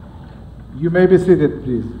 You may be seated,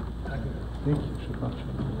 please. Thank you. Shabbat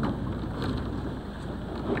Shalom.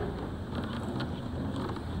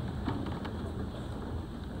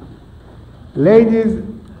 Ladies,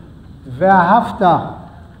 Ve'ahavta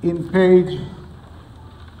in page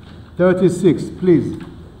 36, please.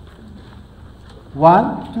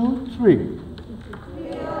 1, 2, 3.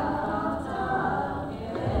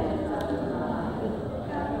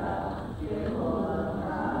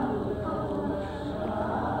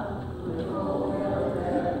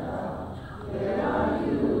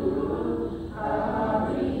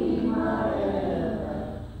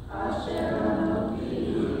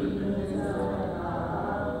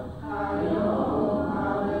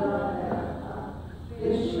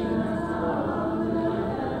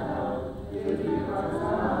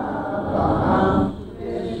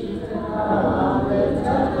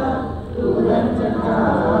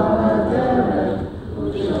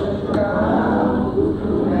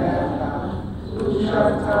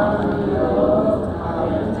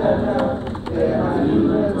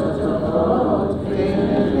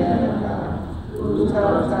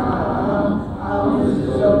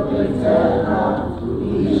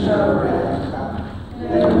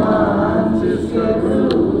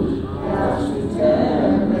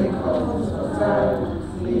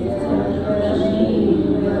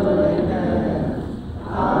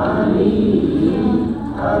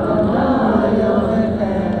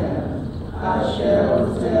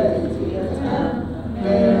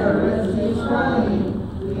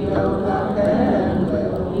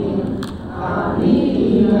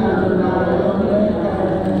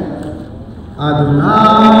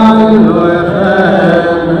 Adonai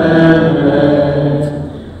Elohim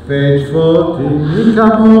ותפותי מי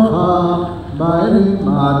כמוך באלים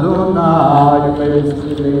אדוני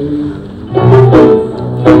ויצחילני.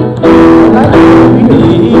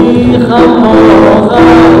 מי כמוך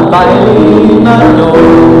באלים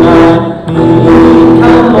אדוני, מי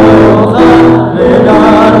כמוך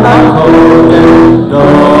מגן הקודם,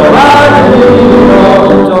 נורדתי לא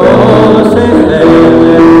תוסף לב,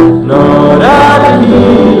 נורדתי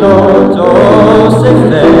לא תוסף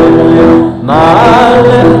לב,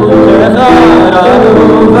 מלכותך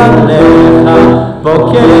רדו בניך,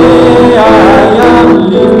 בוקע ים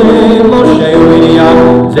לפני משה ומרים,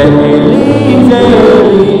 זה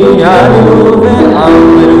אלי עלו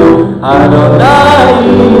ואמרו, אדוני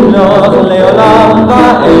ימלוך לעולם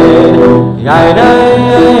ועד.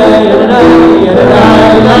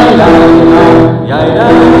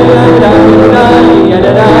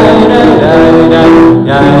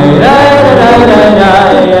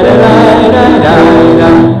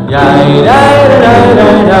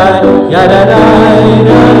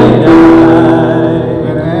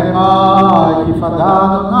 ונאמר כי פדה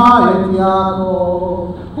אדוני את יעקב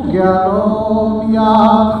וגאלו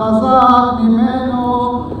מיד חזק ממנו,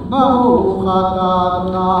 ברוך אתה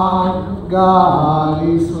אדוני גאל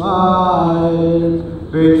ישראל.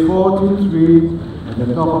 Page 43, at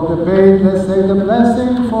the top of the page, let's say the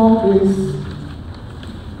blessing for peace.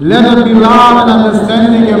 Let there be love and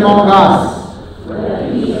understanding among us.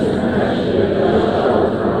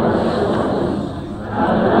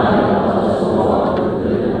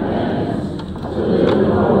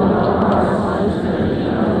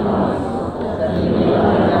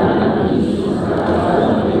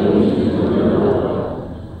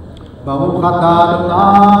 ברוך אתה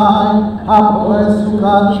אדוני הפורס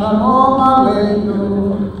סוכת שלום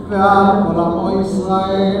עלינו ועל כל עמו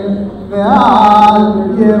ישראל ועל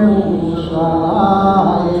ירושלים.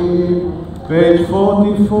 Page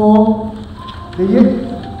 44.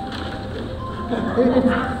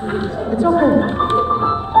 It's okay.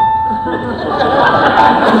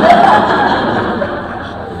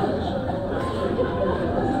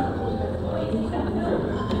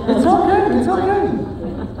 It's okay, it's okay.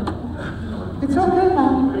 It's okay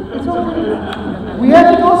now. It's okay. We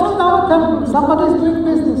have it also in our temple. Somebody's doing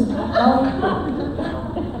business.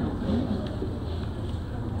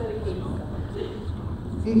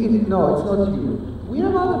 No, it's not you. We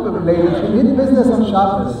have another lady. She did business on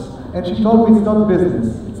Shabbos, and she told me it's not business.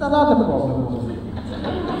 It's another problem.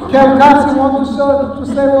 Kel Katz, you want to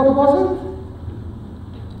say what was it?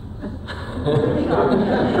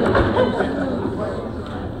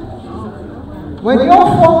 When your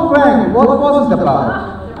phone rang, what was it about?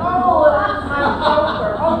 Oh, that's my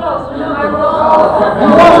broker. Oh, no, so I Who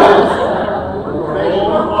was it?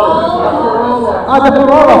 The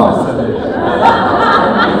parole officer.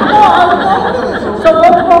 No, I don't know. So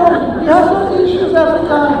what problem? We have those issues every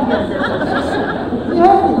time. We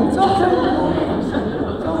have it. It's okay.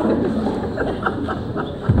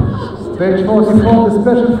 Page 44, the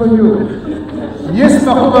special for you.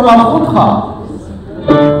 ישמחו במלכותך.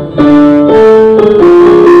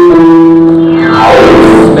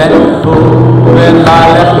 ישמחו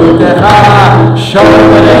במלכותך,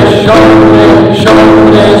 שומרי שומרי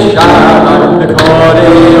שומרי שבת,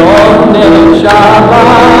 בקורי עונג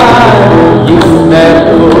שבת.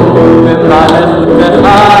 ישמחו במלכותך,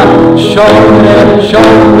 שומרי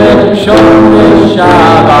שומרי שומרי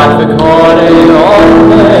שבת, בקורי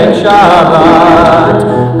עונג שבת.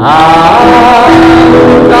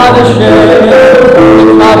 קדש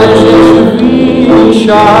שבי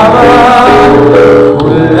שבת,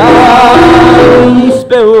 כולם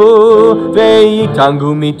יספרו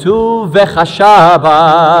ויתענגו מטובך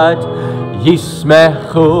שבת.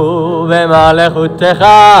 ישמחו במלכותך,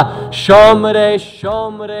 שומרי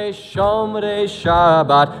שומרי שומרי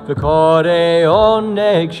שבת, וקוראי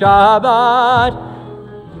עונג שבת.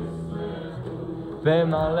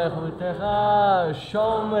 במלכותך,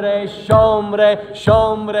 שומרי שומרי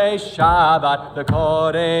שומרי שבת,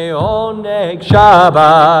 וקוראי עונג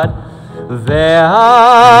שבת.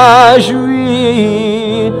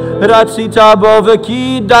 והשביעי רצית בו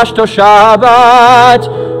וקידשת שבת,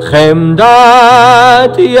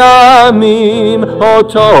 חמדת ימים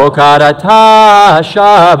אותו קראת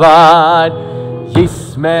שבת.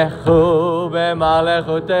 ישמחו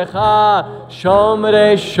במלכותך,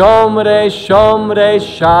 שומרי שומרי שומרי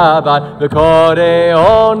שבת, וקוראי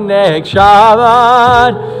עונג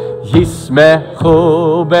שבת.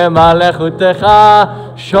 ישמחו במלכותך,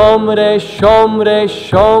 שומרי שומרי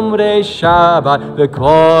שומרי שבת,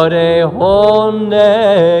 וקוראי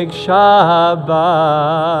עונג שבת.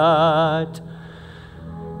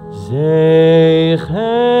 זכר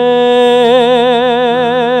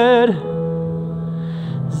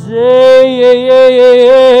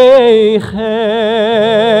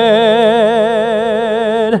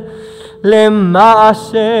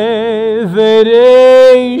למעשה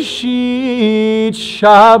וראשית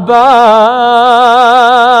שבת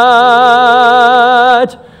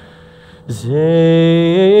זכר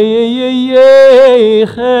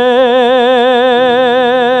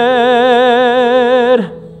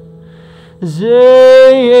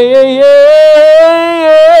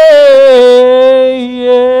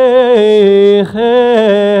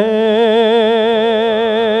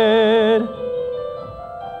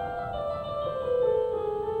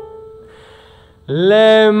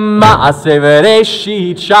למעשה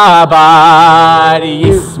וראשית שבת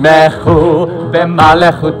ישמחו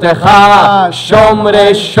במלכותך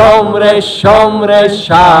שומרי שומרי שומרי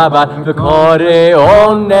שבת וקורא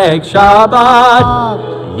עונג שבת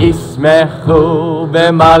ישמחו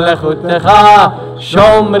במלכותך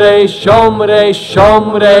שומרי שומרי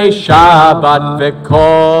שומרי שבת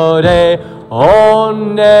וקורא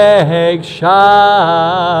עונג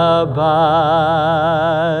שבת.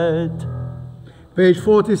 Page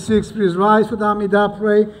 46, please rise for the Amidah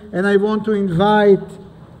pray. And I want to invite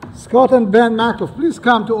Scott and Ben Makloff. Please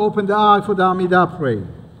come to open the ark for the Amidah pray.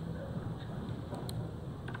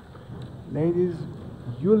 Ladies,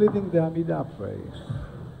 you leading the Amidah pray.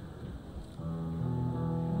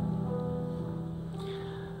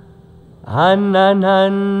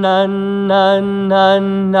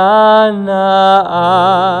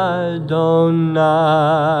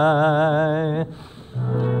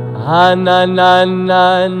 Adonai Hananana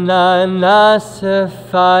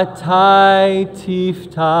sefatai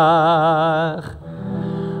tiftach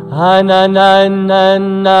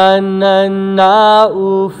Hananana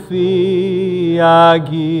ufi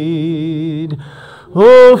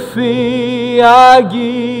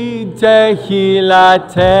agid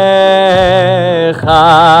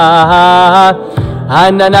tehilatecha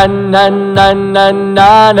Hananana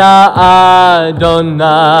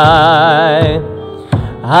Adonai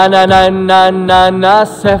Hananana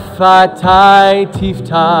sefatai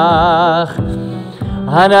tiftach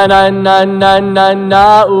Hananana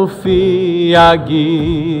ufi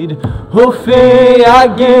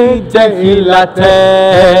agid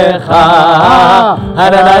tehilatecha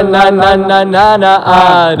Hananana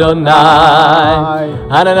Adonai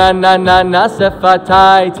Hananana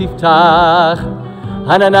sefatai tiftach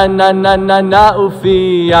Hananana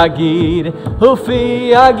ufi agid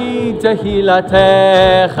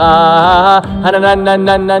tehilatecha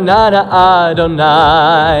Hananana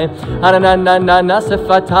Adonai Hananana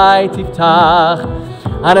sefatai tiftach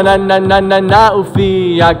Hananana ufi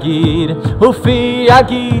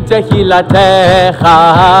agid tehilatecha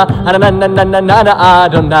Hananana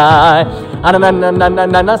Adonai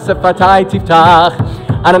Hananana sefatai tiftach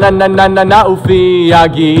Hananana ufi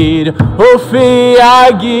agid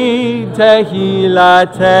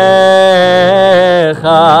tehilatecha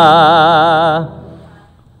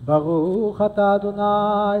Baruch atah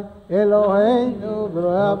Adonai Eloheinu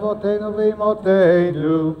v'Elokei avotenu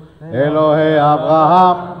v'imotenu Elohei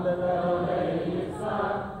Abraham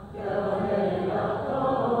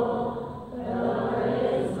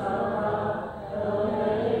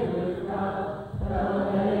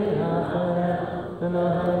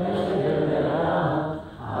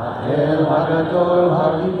El Hagadol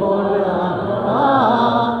Hagibor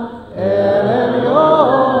Le'Adonai El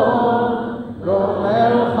Elyon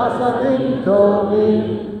Gomer Chasadim Tovim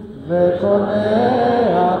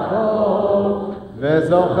Vekoneh Hakol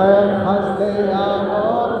Vezocher Chasdei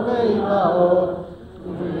Avot Ve'imaot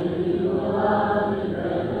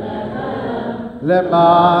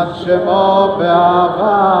Leman Shemo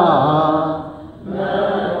Be'ava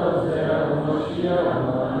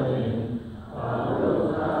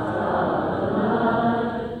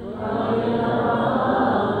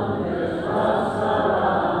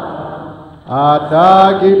אתה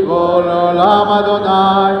גיבור לעולם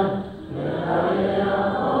אדוני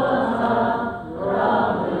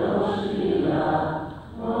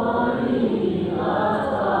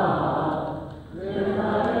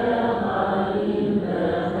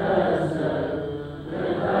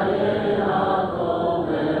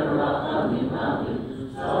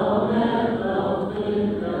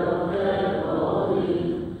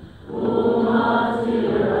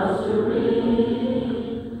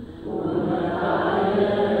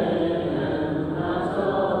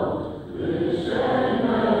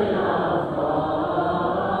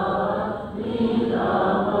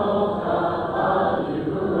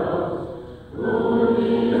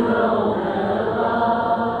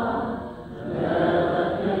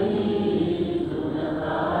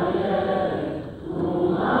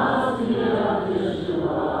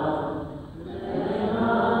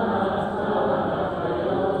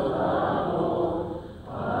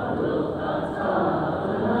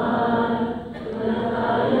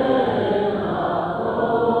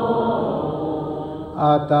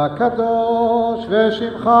אתה קדוש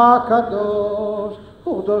ושמך קדוש,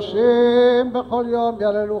 וקדושים בכל יום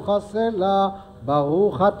יעללוך סלע,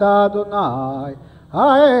 ברוך אתה אדוני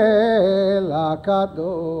האל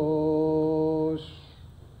הקדוש.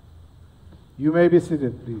 You may be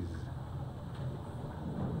seated, please.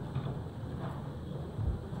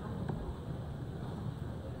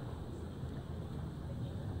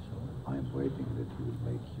 I'm waiting that he will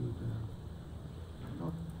make you the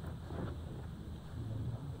not.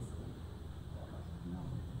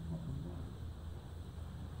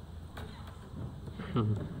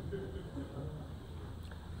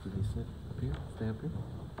 Do they sit up here? Stay up here?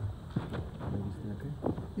 Maybe stay up here?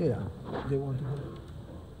 Yeah, they want to go.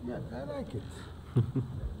 Yeah, I like it.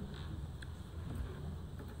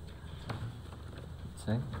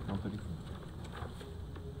 Say, 134.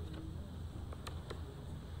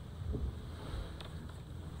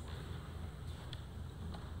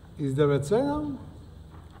 Is there a tzena?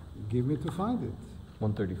 Give me to find it.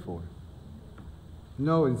 134.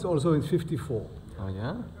 No, it's also in 54. Oh,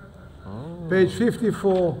 yeah? Oh. Page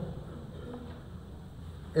 54.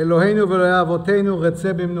 Eloheinu ve'eloi avotenu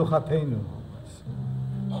retzeh b'mnuchatenu.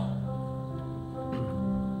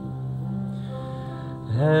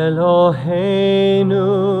 Eloheinu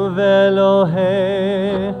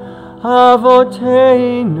ve'Elohei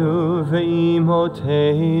avotenu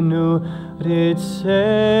ve'imotenu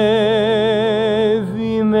ritzeh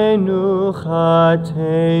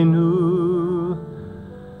v'menuchatenu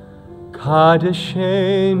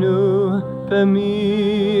kadeshenu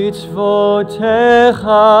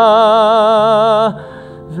b'mitzvotecha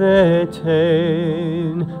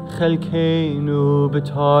ve'ten chelkeinu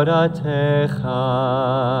b'toratecha.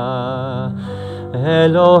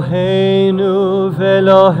 Eloheinu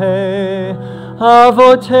ve'Elohei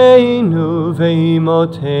avotenu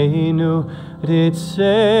ve'imotenu ritzeh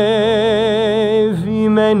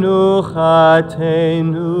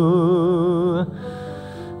v'menuchatenu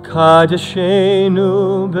kadeshenu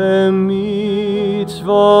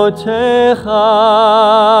b'mitzvotecha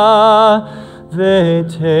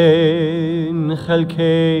ve'ten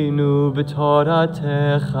chelkeinu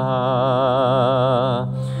b'toratecha.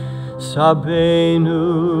 Sabenu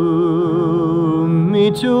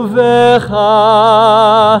mituvecha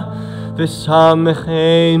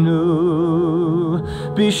v'samechenu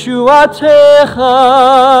bishuatecha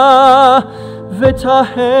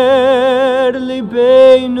v'taher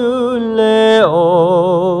libeinu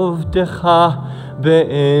le'ovdecha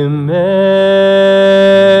be'emet.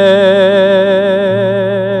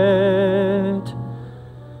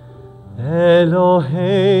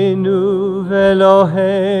 Eloheinu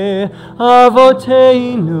ve'Elohei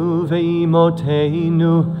avotenu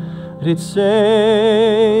ve'imotenu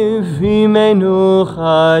ritzeh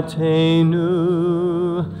v'menuchatenu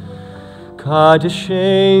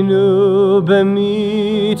kadeshenu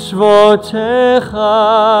b'mitzvotecha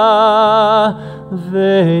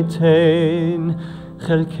ve'ten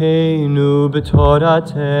chelkeinu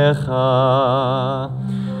b'toratecha.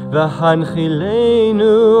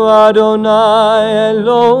 V'hanchilenu Adonai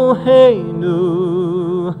Eloheinu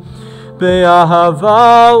be'ahava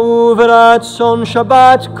uv'ratzon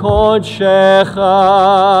Shabbat kodshecha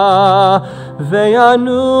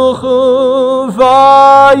ve'yanuchu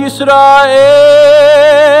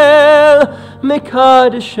v'Yisrael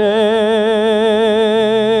mekadesheh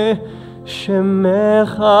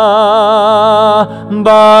shemecha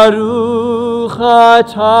baruch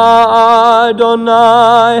atah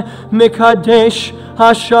Adonai mekadesh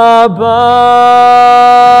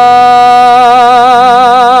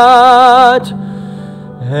haShabbat.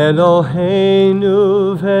 Eloheinu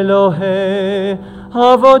ve'Elohei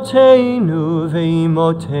avotenu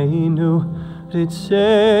ve'imotenu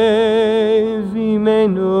ritzeh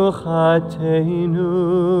v'menuchatenu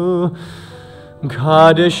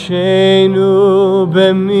kadeshenu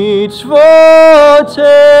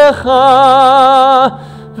b'mitzvotecha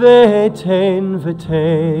ve'ten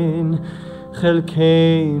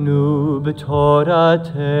chelkeinu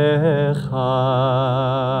b'toratecha.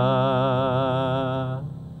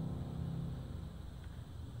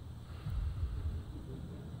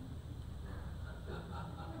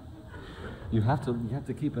 You have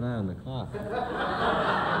to keep an eye on the clock.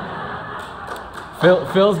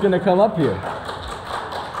 Phil's gonna come up here.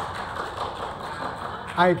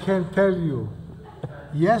 I can tell you,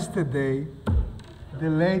 yesterday the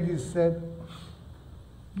lady said,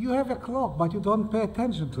 you have a clock, but you don't pay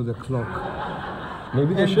attention to the clock.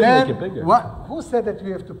 Maybe they And should then, make it bigger. who said that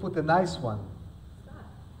we have to put a nice one?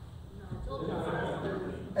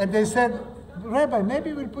 And they said, Rabbi,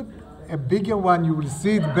 maybe we'll put a bigger one, you will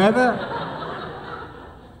see it better.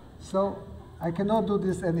 So I cannot do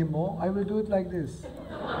this anymore. I will do it like this.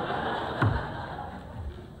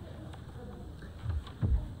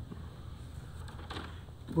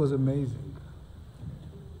 It was amazing.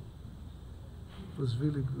 It was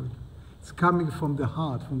really good. It's coming from the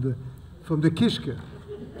heart, from the kishke.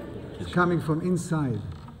 It's coming from inside.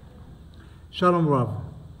 Shalom Rav.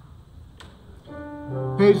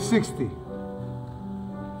 Page 60.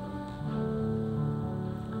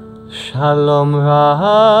 Shalom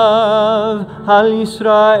Rav al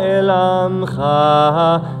Yisrael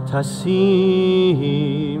amcha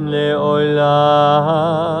tasim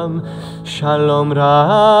leolam. Shalom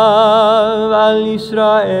Rav al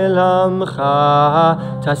Yisrael amcha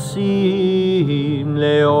tasim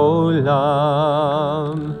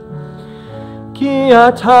leolam. Ki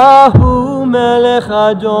atahu melech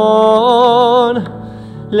adon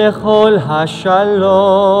lechol hashalom.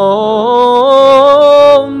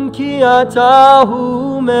 Ki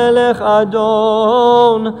atahu melech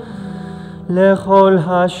adon lechol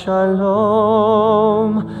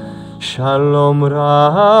hashalom. Shalom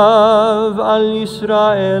Rav al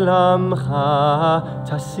Yisrael amcha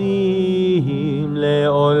tasim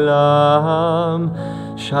leolam.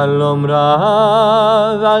 Shalom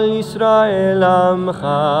Rav al Yisrael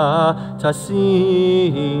amcha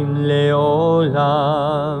tasim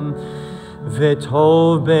leolam.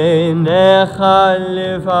 V'tov b'necha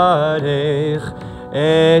levarech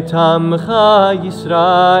et amcha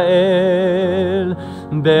Yisrael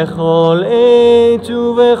bechol et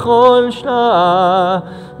uvechol shna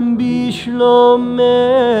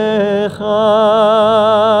bishlomecha.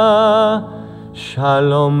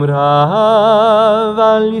 Shalom Rav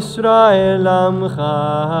al Yisrael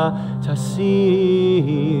amcha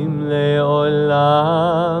tasim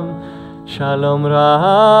leolam. Shalom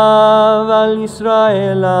Rav al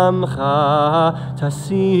Yisrael amcha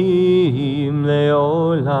tasim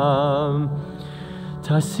leolam.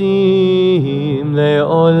 Tasim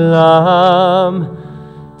leolam.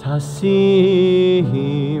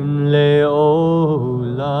 Tasim leolam.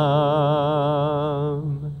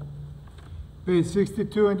 Page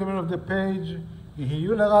 62 in the middle of the page.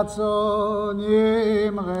 יהיו לרצון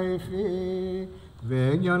ימרי פי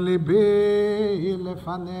ועניון ליבי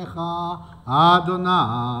לפניך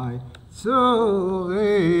אדוני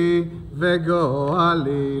צורי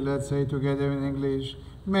וגואלי. Let's say together in English.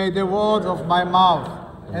 May the words of my mouth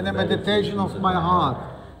and the meditation of my heart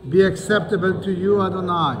be acceptable to you,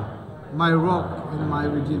 Adonai, my rock and my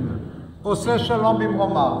redeemer. עושה שלום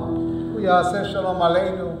במרומיו, הוא יעשה שלום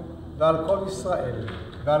עלינו ועל כל ישראל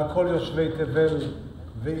ועל כל יושבי תבל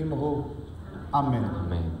ואמרו אמן.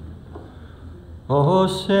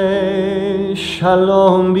 עושה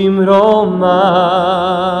שלום במרומיו,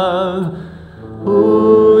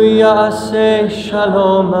 הוא יעשה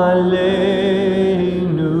שלום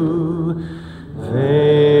עלינו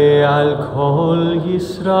ועל כל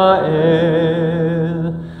ישראל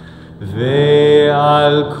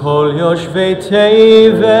ועל כל יושבי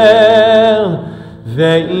תבל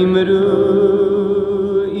ואמרו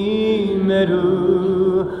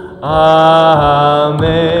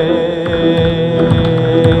אמן.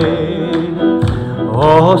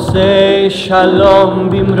 עושה שלום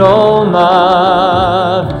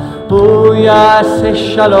במרומיו, הוא יעשה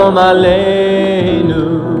שלום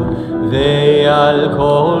עלינו ועל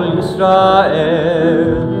כל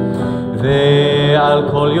ישראל ועל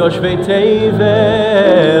כל יושבי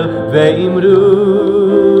תבל ואמרו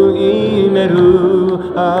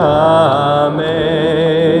אמן.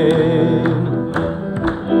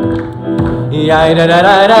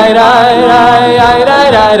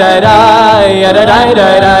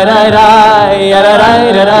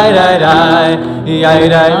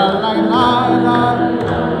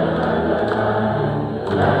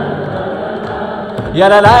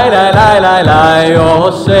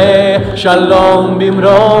 עושה שלום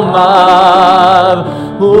במרומיו,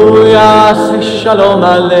 הוא יעשה שלום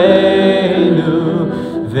עלינו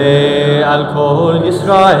ועל כל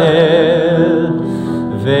ישראל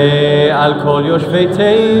ועל כל יושבי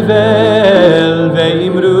תבל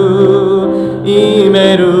ואמרו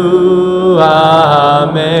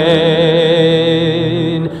אמן.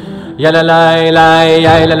 יאללה ליי ליי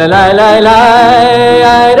יאללה ליי ליי ליי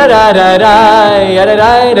יאללה ליי ליי יאללה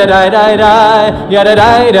ליי ליי ליי יאללה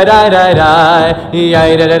ליי ליי ליי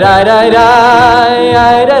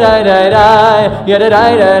יאללה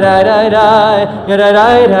ליי ליי ליי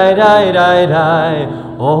יאללה ליי ליי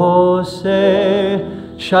עושה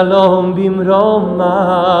שלום במרומיו,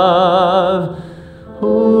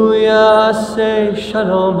 הוא יעשה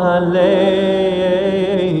שלום עלינו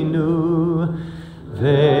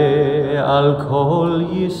ועל כל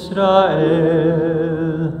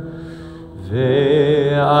ישראל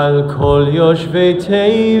על כל יושבי תבל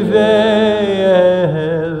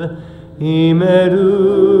אמרו,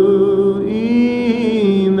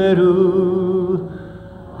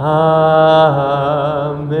 אמרו,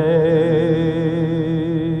 אמן.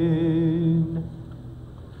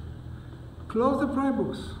 Close the prayer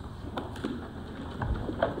books.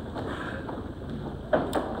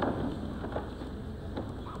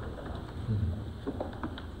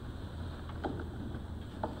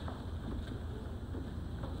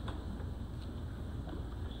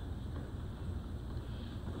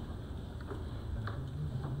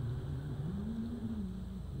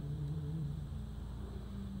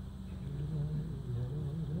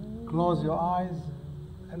 Close your eyes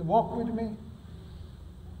and walk with me.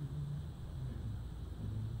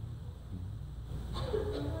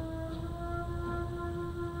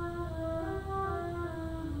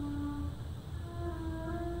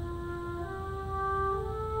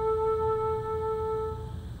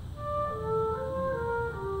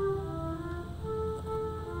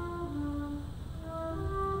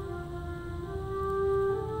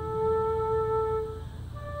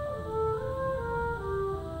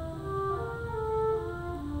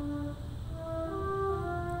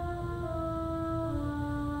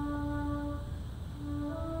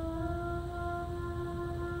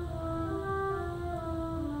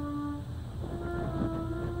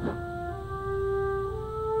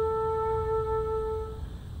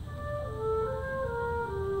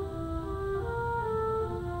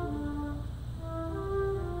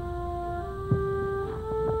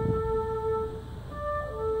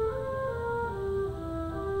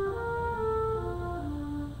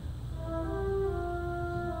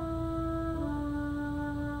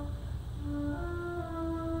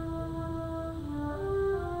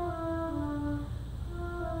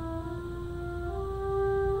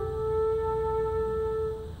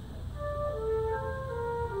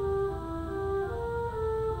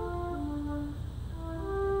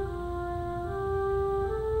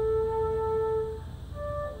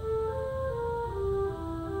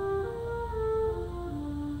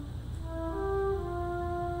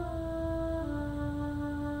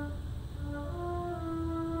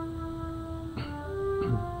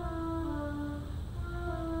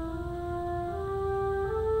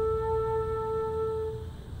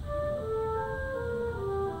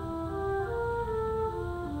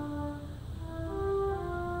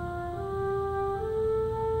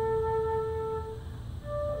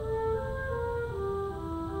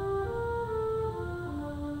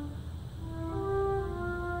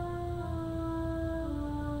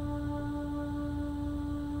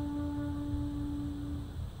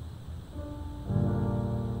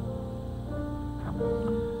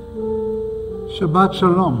 Shabbat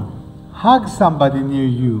Shalom. Hug somebody near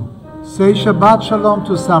you. Say Shabbat Shalom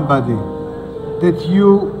to somebody that you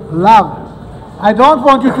love. I don't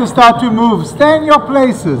want you to start to move. Stay in your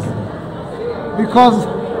places. Because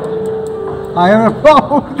I have a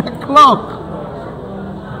problem with the clock.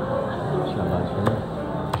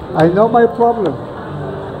 I know my problem.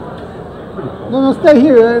 No, stay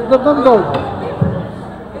here. Don't go.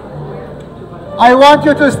 I want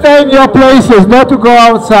you to stay in your places, not to go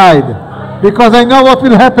outside. Because I know what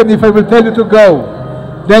will happen if I will tell you to go.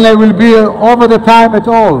 Then I will be over the time at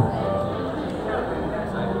all.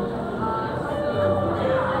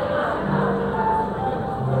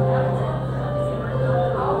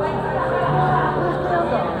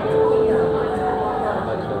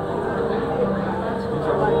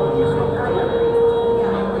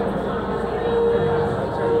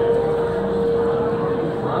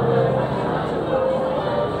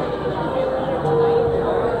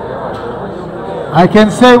 I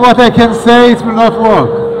can say what I can say, it will not work.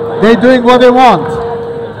 They're doing what they want.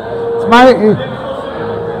 It's my...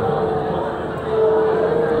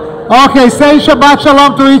 Okay, say Shabbat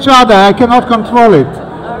Shalom to each other. I cannot control it.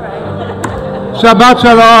 Shabbat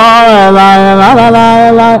Shalom.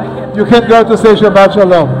 You can go to say Shabbat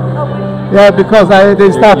Shalom. Yeah, because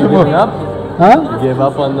they start to move. Huh? You gave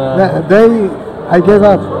up on the... I gave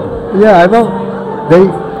up. Yeah, I know.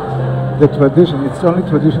 The tradition, it's only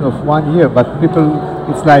tradition of 1 year, but people,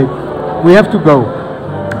 it's like, we have to go.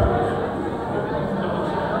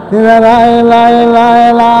 La la la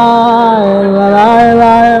la la, la la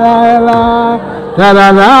la la la la, la la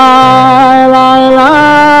la la la la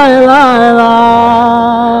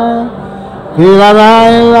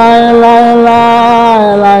la.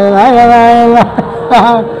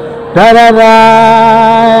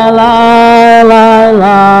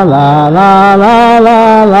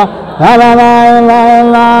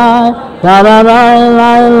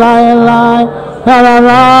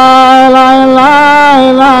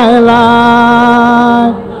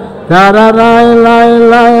 Da da da la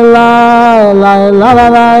la la la la la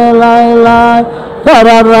la la la. Da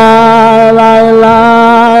da da la la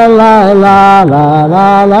la la la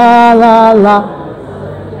la la la la.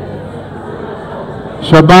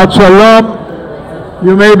 Shabbat Shalom.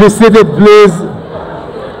 You may be seated, please.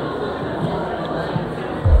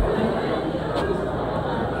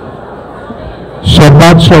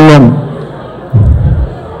 Shabbat Shalom.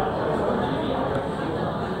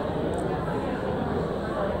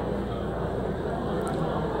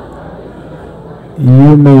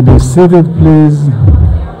 You may be seated, please.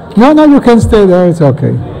 No, no, you can stay there. It's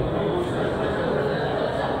okay.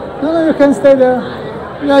 No, no, you can stay there.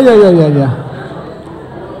 Yeah.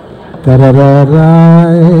 Da da da da,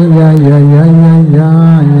 yeah, yeah.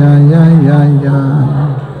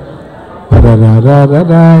 Da da da da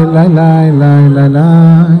da, la la,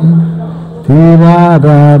 ti da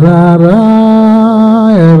da da da,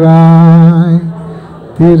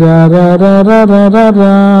 ti da da da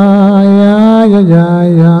da, yeah,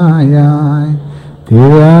 ti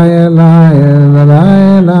la la.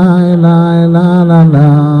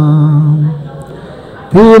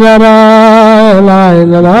 Ti-da-da,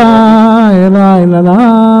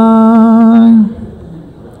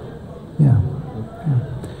 yeah.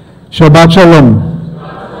 Shabbat Shalom.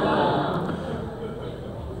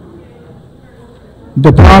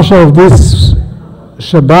 The parsha of this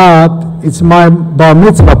Shabbat, it's my Bar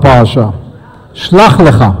Mitzvah parsha. Shlach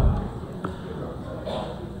Lecha.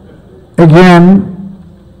 Again,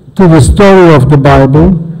 to the story of the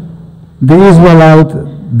Bible, the Israelites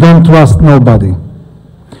don't trust nobody.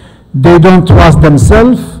 They don't trust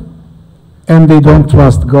themselves, and they don't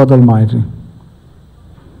trust God Almighty.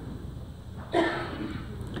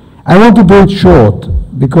 I want to do it short,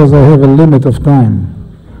 because I have a limit of time.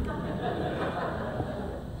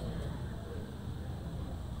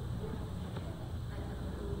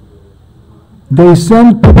 They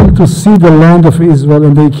send people to see the land of Israel,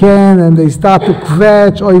 and they start to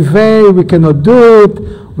kvetch, oy vey, we cannot do it,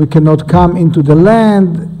 we cannot come into the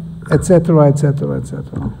land, etc., etc.,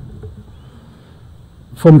 etc.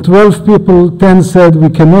 From 12 people, 10 said we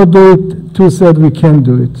cannot do it, 2 said we can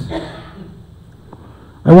do it.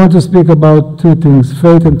 I want to speak about 2 things,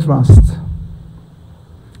 faith and trust.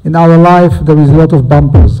 In our life, there is a lot of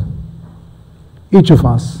bumpers. Each of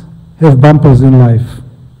us have bumpers in life.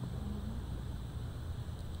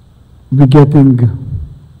 We're getting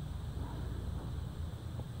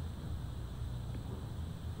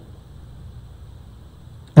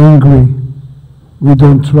angry. We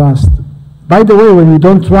don't trust. By the way, when you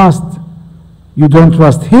don't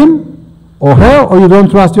trust him or her, or you don't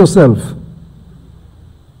trust yourself.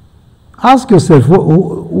 Ask yourself,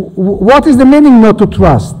 what is the meaning not to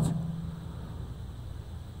trust?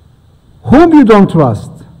 Whom you don't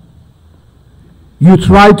trust? You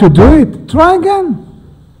try to do it, try again.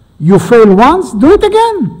 You fail once, do it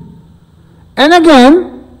again. And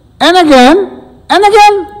again, and again, and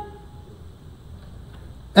again.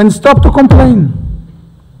 And stop to complain.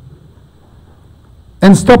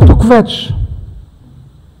 And stop to kvetch.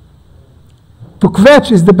 To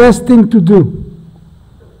kvetch is the best thing to do.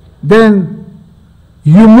 Then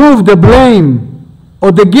you move the blame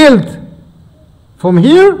or the guilt from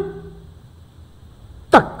here,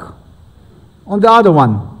 tuck, on the other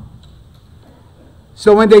one.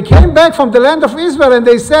 So when they came back from the land of Israel and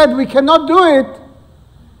they said, we cannot do it,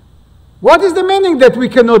 what is the meaning that we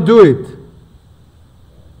cannot do it?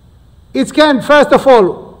 It can, first of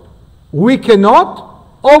all, we cannot,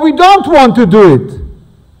 or we don't want to do it.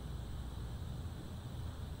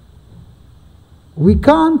 We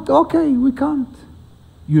can't, okay, we can't.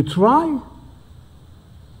 You try.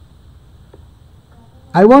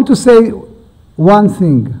 I want to say one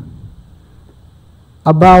thing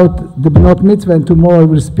about the Bnot Mitzvah, and tomorrow I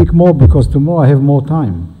will speak more because tomorrow I have more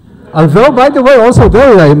time. Although, by the way, also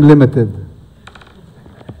there I am limited.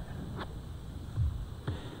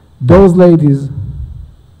 Those ladies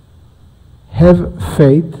have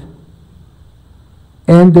faith,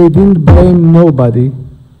 and they didn't blame nobody,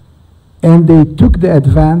 and they took the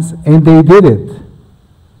advance, and they did it.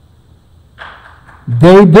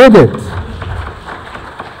 They did it.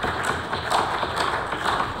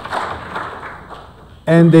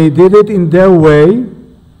 And they did it in their way,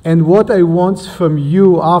 and what I want from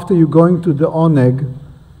you after you're going to the Oneg,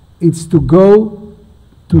 it's to go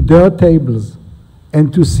to their tables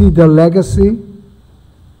and to see their legacy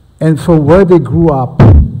and from where they grew up.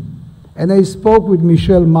 And I spoke with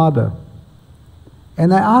Michelle's mother,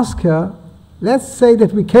 and I asked her, let's say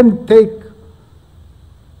that we can to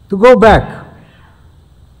go back.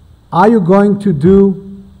 Are you going to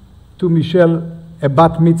do to Michelle a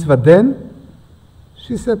bat mitzvah then?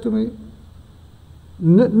 She said to me,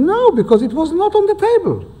 no, because it was not on the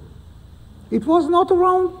table. It was not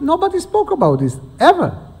around, nobody spoke about this,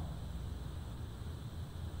 ever.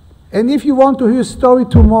 And if you want to hear a story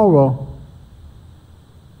tomorrow,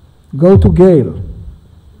 go to Gail.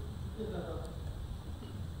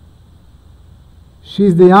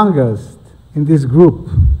 She's the youngest in this group.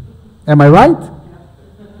 Am I right?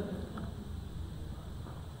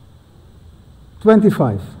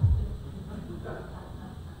 25.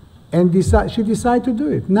 And she decided to do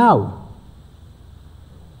it now.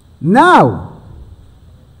 Now!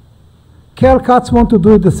 Carol Katz wants to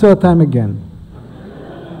do it the third time again.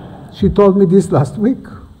 She told me this last week.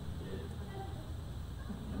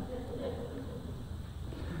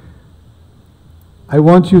 I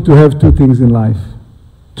want you to have two things in life.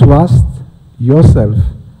 Trust yourself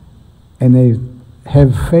and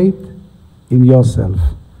have faith in yourself.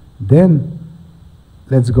 Then,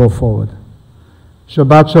 let's go forward.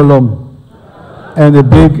 Shabbat Shalom. And a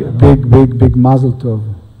big, big, big, big mazel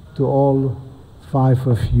tov to all 5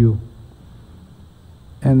 of you.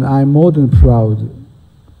 And I'm more than proud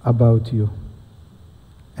about you.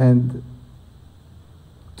 And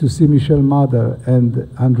to see Michelle mother and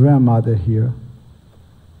Andrea mother here.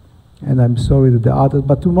 And I'm sorry that the others,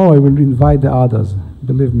 but tomorrow I will invite the others.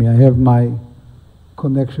 Believe me, I have my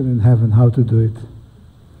connection in heaven, how to do it.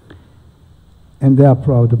 And they are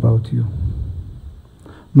proud about you.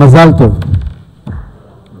 Mazal Tov.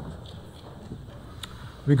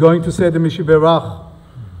 We're going to say the Mishiberach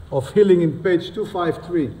of healing in page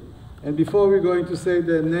 253. And before we're going to say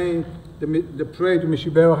the name, the prayer to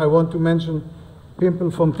Mishiberach, I want to mention people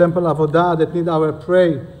from Temple Avodah that need our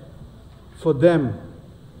prayer for them.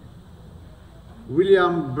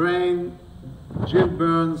 William Brain, Jim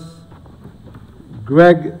Burns,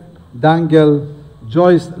 Greg Dangel,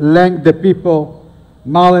 Joyce Lang the People,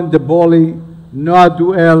 Marlon DeBolly, Noah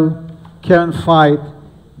Duell, Karen Fight,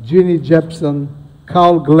 Jeannie Jepson,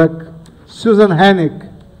 Carl Gleck, Susan Hennick,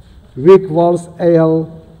 Rick Walls Ale,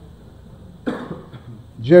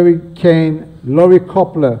 Jerry Kane, Laurie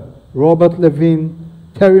Koppler, Robert Levine,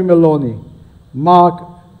 Terry Maloney, Mark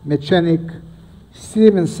Mechenik,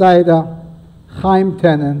 Steven Sider, Chaim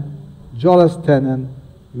Tenen, Jolas Tenen,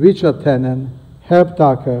 Richard Tenen, Herb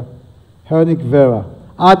Tucker, Hernick Vera.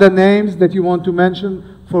 Other names that you want to mention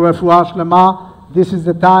for Refuah Shlema, this is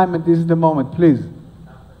the time and this is the moment, please.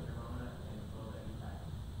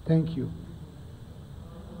 Thank you.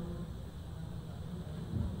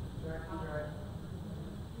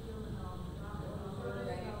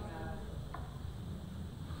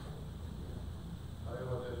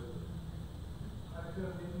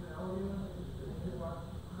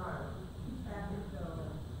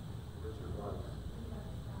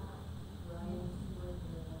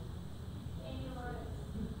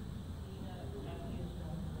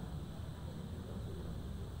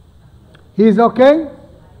 He's okay?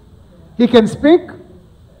 He can speak?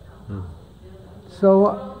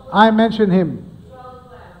 So I mention him.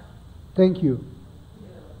 Thank you.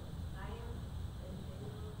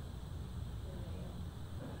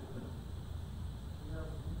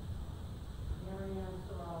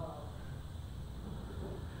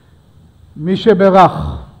 Misha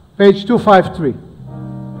Berach, page 253.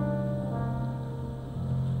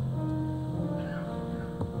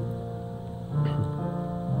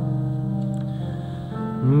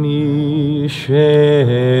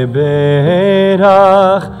 Sheberach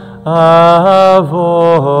Avotenu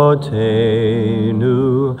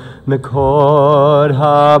Mekor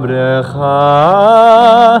Habrecha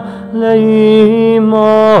Leimotenu.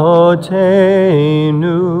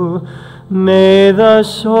 May the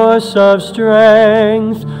source of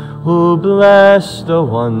strength, who bless the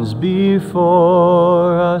ones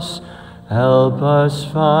before us, help us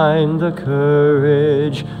find the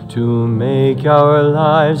courage to make our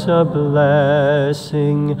lives a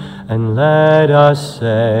blessing, and let us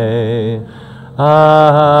say,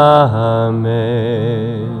 Amen.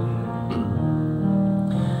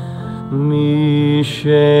 Misheberach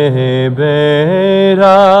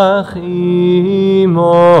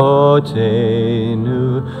imotenu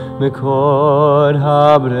Mekor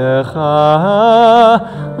habrecha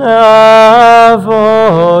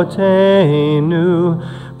avotenu.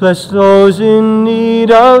 Bless those in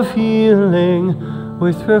need of healing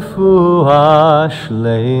with refuah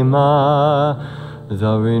shlema,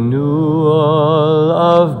 the renewal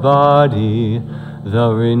of body,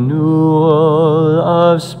 the renewal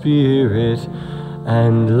of spirit,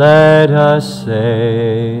 and let us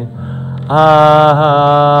say, Amen.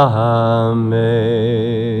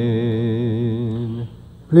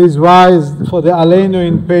 Please rise for the Aleinu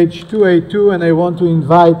in page 282, and I want to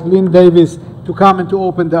invite Lynn Davis to come and to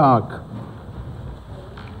open the ark.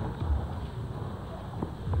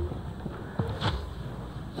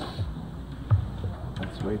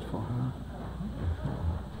 Let's wait for her.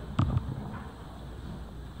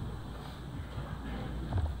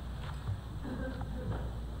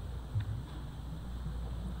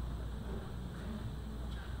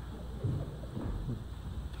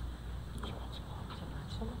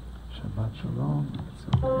 Shabbat Shalom.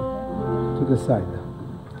 To the side.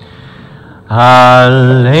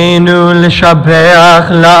 עלינו לשבח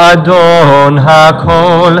לאדון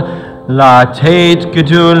הכל, לתת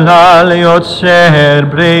גדולה ליוצר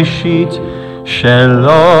בראשית,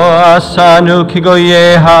 שלא עשנו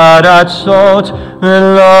כגויי הארצות,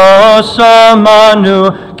 ולא שמנו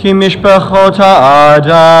כמשפחות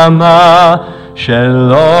האדמה,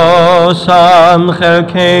 שלא שם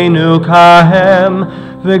חלקנו כהם,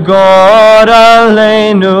 וגורלנו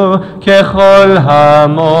ככל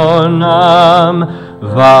המונם,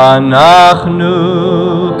 ואנחנו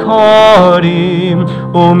קוראים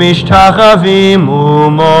ומשתחווים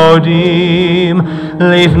ומודים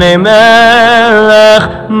לפני מלך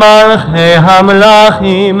מלכי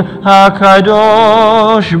המלכים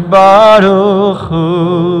הקדוש ברוך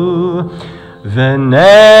הוא.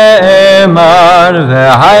 ונאמר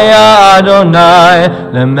והיה אדוני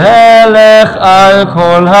למלך על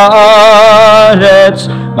כל הארץ,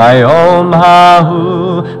 ביום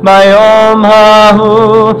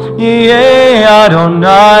ההוא יהיה אדוני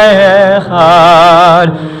אחד,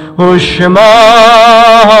 ושמו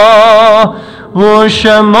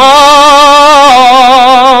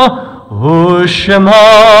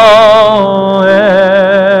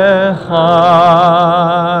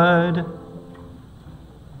אחד.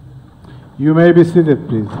 You may be seated,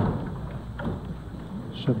 please.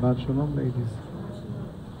 Shabbat Shalom, ladies.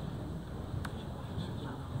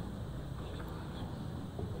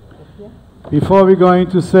 Before we're going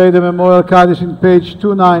to say the Memorial Kaddish in page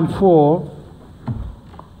 294,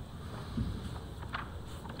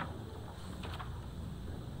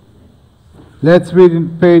 let's read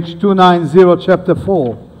in page 290, chapter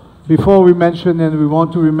 4, before we mention and we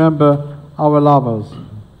want to remember our lovers.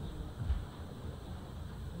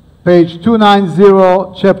 Page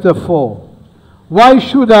 290, chapter 4. Why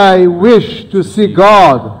should I wish to see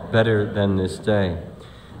God better than this day?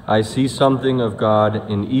 I see something of God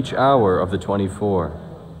in each hour of the 24.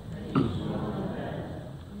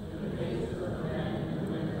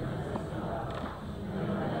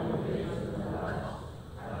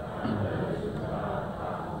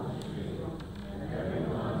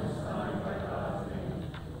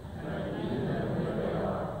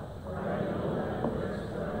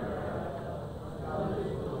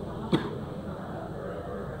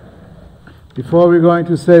 Before we're going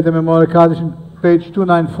to say the Memorial Kaddish in page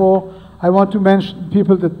 294, I want to mention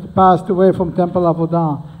people that passed away from Temple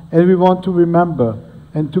Avodah, and we want to remember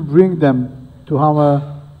and to bring them to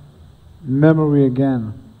our memory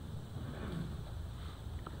again.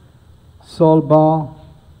 Saul Bar,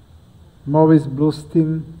 Maurice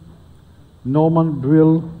Bluestein, Norman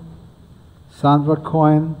Brill, Sandra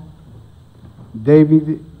Cohen,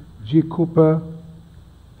 David G. Cooper,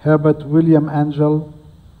 Herbert William Angel,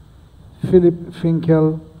 Philip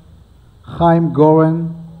Finkel, Chaim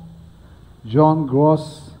Goren, John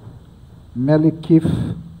Gross, Melly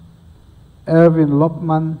Kiff, Erwin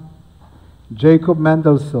Lopman, Jacob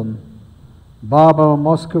Mendelssohn, Barbara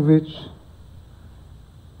Moskovich,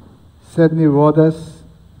 Sidney Rhodes,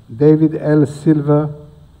 David L. Silver,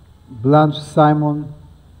 Blanche Simon,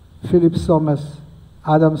 Philip Somers,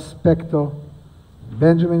 Adam Spector,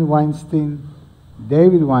 Benjamin Weinstein,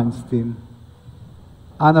 David Weinstein,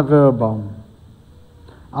 Anna Verbaum.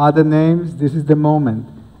 Are the names? This is the moment,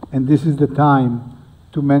 and this is the time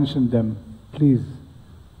to mention them. Please.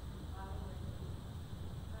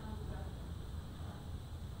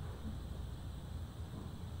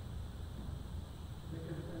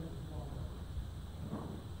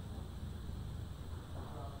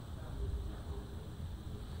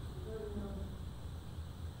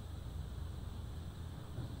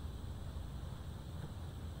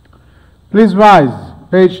 Please rise.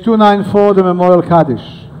 Page 294, the Memorial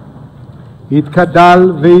Kaddish.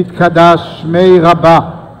 יתקדל ויתקדש שמי רבה,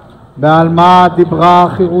 בעלמא דיברה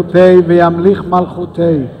חירותי וימליך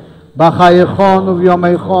מלכותי, בחייכון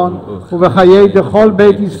וביומייכון ובחיי דכל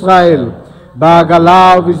בית ישראל,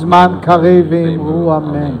 בעגלה ובזמן קריב ואמרו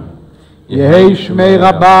אמן. יהי שמי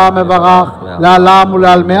רבה מברך לעלם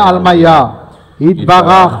ולעלמי עלמיה,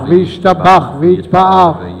 יתברך וישתבח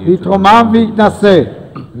ויתפאר ויתרומם ויתנשא,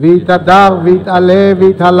 ויתהדר ויתעלה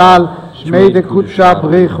ויתהלל שמי דקודשה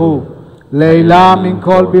בריחו, לעילה מן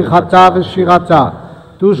כל ברכתה ושירתה,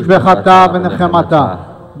 תושבחתה ונחמתה,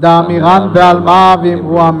 דאמירן בעלמה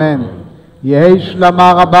ואמרו אמן. יהי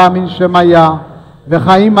שלמה רבה מן שמיה,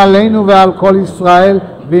 וחיים עלינו ועל כל ישראל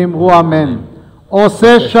ואמרו אמן.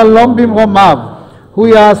 עושה שלום במרומיו, הוא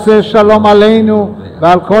יעשה שלום עלינו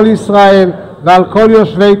ועל כל ישראל ועל כל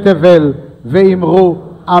יושבי תבל ואמרו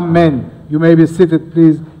אמן. You may be seated,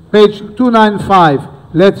 please. Page 295.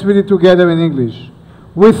 Let's read it together in English.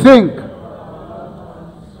 We think.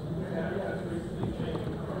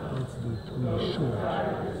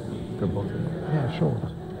 Yeah, short.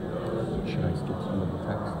 Should I skip some of the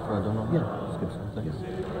text? I don't know. Yeah. Skip some things.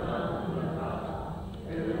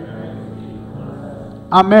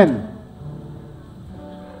 Amen.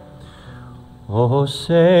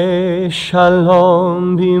 עושה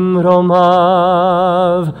שלום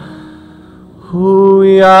במרומיו, הוא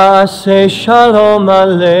יעשה שלום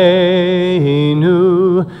עלינו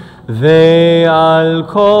ועל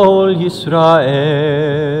כל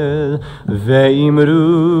ישראל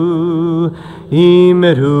ואמרו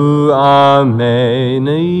אמן.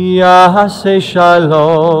 יעשה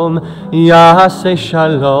שלום, יעשה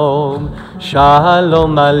שלום,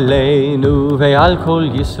 שלום עלינו ועל כל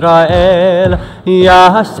ישראל.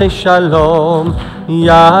 יעשה שלום,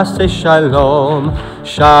 יעשה שלום,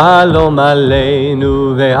 שלום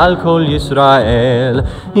עלינו ועל כל ישראל.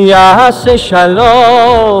 יעשה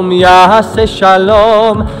שלום, יעשה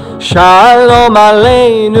שלום, שלום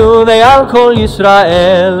עלינו ועל כל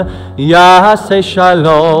ישראל. יעשה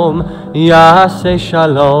שלום, יעשה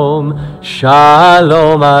שלום,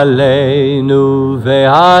 שלום עלינו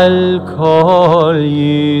ועל כל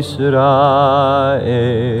ישראל.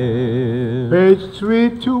 Page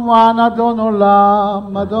 321, אדון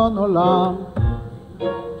עולם, אדון עולם.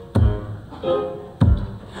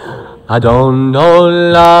 אדון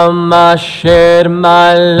עולם אשר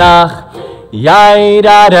מלך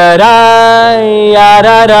ידררי,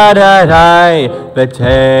 ידררי,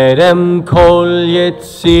 בטרם כל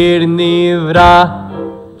יציר נברא.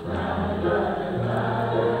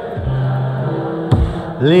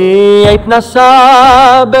 לעת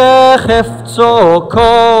נשא בחפצו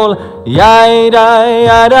כל ידררי,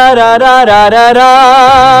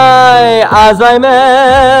 אזי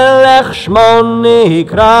מלך שמו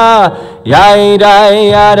נקרא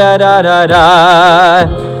ידררי.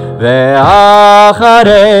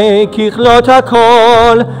 ואחרי ככלות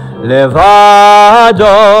הכל לבדו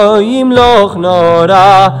ימלוך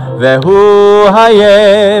נורא, והוא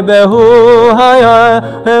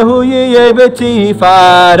יהיה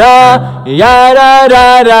בתפארה.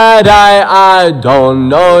 ידררי,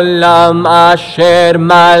 אדון עולם אשר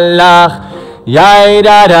מלך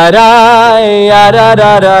ידררי,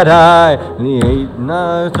 ידררי,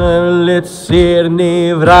 לציר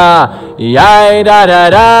נברא.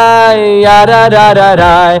 ידררי,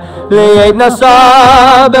 ידררי, לעת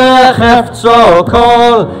נשא בחפצו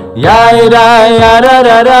כל ידררי,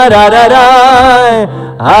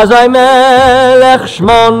 אזי מלך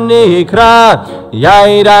שמו נקרא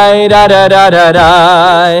ידררי.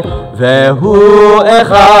 והוא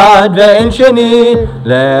אחד ואין שני,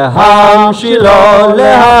 להמשילו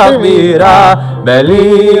להגבירה,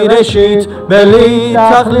 בלי ראשית בלי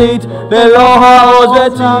תכלית, ולא העוז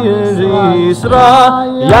ותיסרא.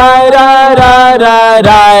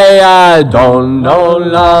 ידררי, אדון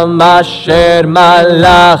עולם אשר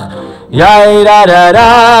מלך ידררי,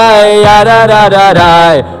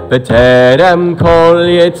 ידררי, בטרם כל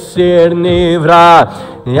יציר נברא.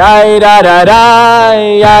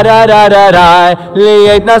 ידררי, ידררי,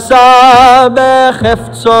 לעת נשא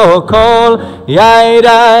בחפצו כל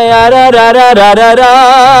ידררי,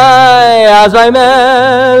 אזי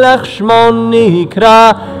מלך שמו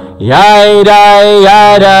נקרא ידררי.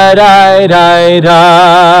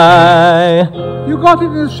 You got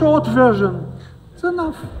it in a short version. It's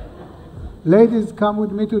enough. Ladies, come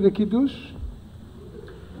with me to the Kiddush.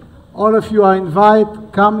 All of you are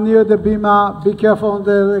invited. Come near the bima. Be careful on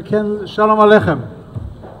the Shalom Aleichem.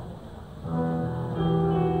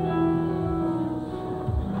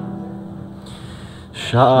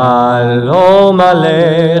 Shalom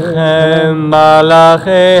Aleichem,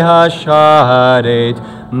 Malachi Hasharet,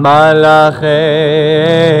 Malachi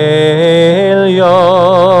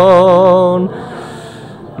Elyon.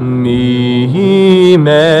 Mi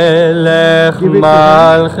melech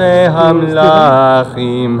malchi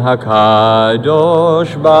hamlachim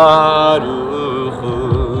hakadosh baruch hu.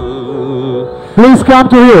 Please come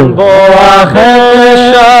to here.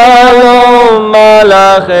 Boachel shalom,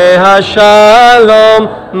 malachi hashalom,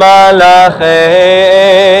 malachi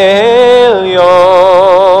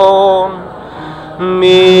elyon.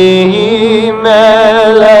 Mi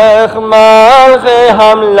melech malchi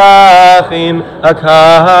המלכים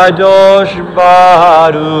הקדוש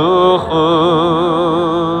ברוך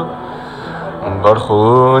הוא.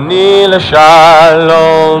 ברכוני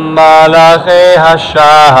לשלום מלאכי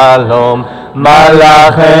השלום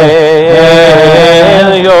מלאכי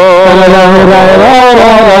עליונים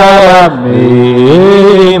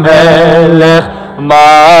מלך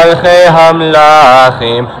מלכי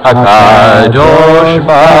המלכים הקדוש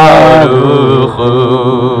ברוך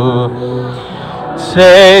הוא.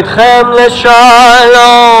 צאתכם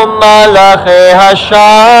לשלום מלאכי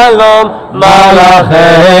השלום מלאכי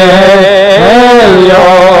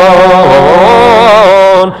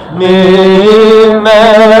עליון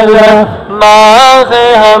ממלך מלכי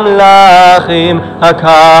המלכים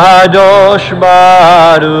הקדוש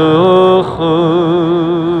ברוך הוא.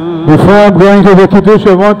 Before I'm going to the Kiddush,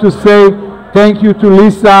 I want to say thank you to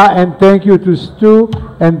Lisa and thank you to Stu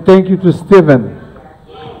and thank you to Stephen.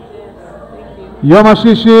 יום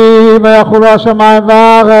השישי ויחולו השמיים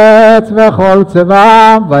והארץ וכל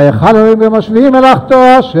צבאם ויחל אלוהים ביום השביעי מלאכתו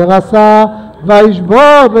אשר עשה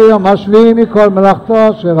וישבות ביום השביעי מכל מלאכתו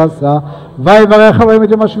אשר עשה ויברך אלוהים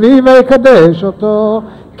את יום השביעי ויקדש אותו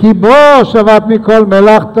כי בו שבת מכל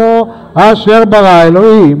מלאכתו אשר ברא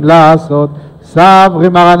אלוהים לעשות. סברי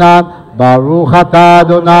מרנן ברוך אתה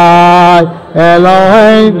אדוני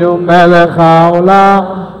אלוהינו מלך העולם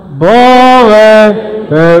בורא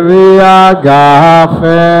פרי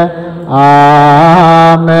הגפה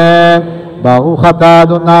אמן. ברוך אתה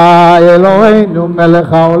אדוני אלוהינו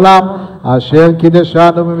מלך העולם אשר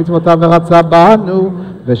קידשנו במצוותיו ורצה בנו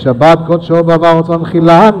ושבת קודשו בעבר רצון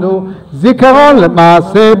חילנו זיכרון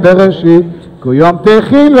למעשה בראשית כיום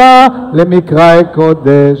תחילה למקרא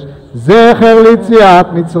קודש זכר ליציאת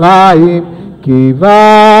מצרים כי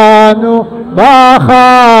בנו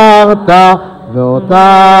בחרת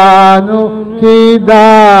ואותנו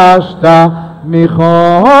קידשת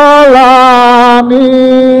מכל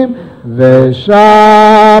העמים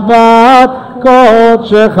ושבת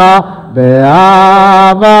קודשך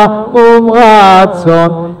באהבה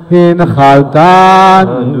וברצון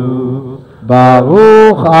הנחלתנו.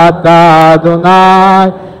 ברוך אתה אדוני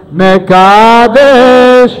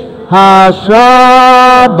מקדש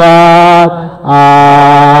השבת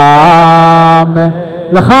אמן.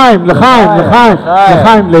 לחיים, לחיים, לחיים,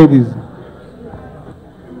 לחיים, ladies.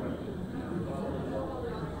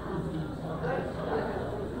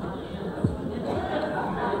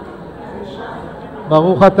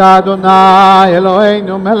 ברוך אתה אדוני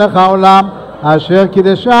אלוהינו מלך העולם אשר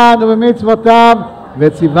קידשנו במצוותיו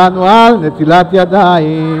וציוונו על נטילת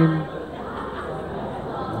ידיים.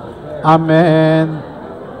 אמן.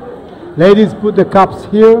 Ladies, put the cups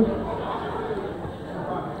here.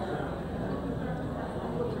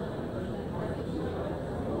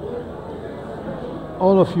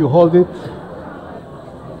 All of you hold it.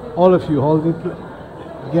 All of you hold it.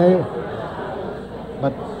 Okay.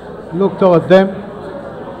 But look towards them.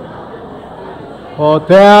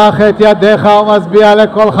 פותח את ידיך ומשביע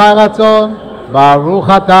לכל חי רצון. ברוך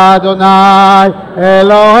אתה אדוני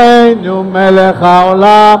אלוהינו מלך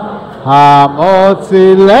העולם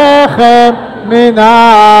המוציא לחם מן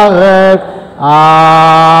הארץ. אמן.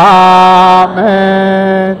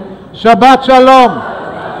 שבת שלום.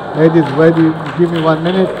 Ladies, ready? Give me 1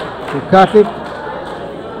 minute to cut it.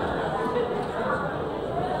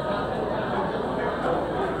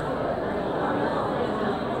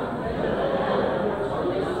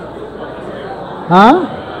 Huh?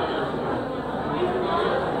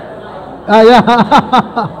 Yeah.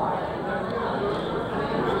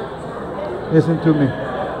 Listen to me.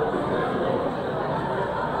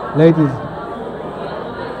 Ladies,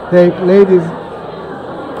 ladies.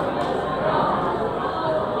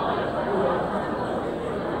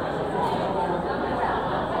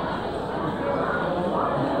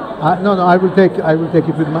 No, I will take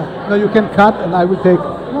it with my, no, you can cut and I will take,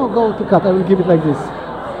 no, go to cut, I will give it like this.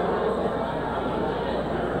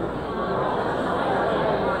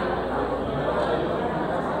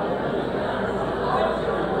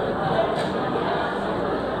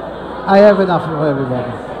 I have enough for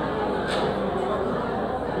everybody.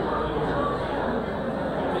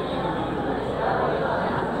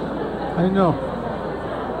 I know.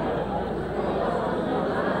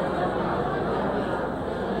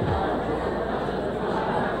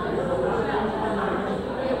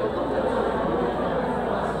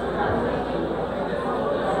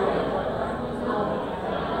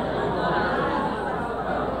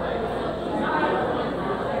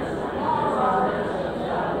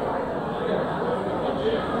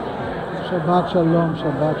 Shabbat shalom,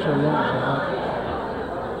 Shabbat shalom, Shabbat.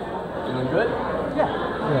 Doing good? Yeah.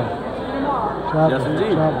 Shabbos, Yes,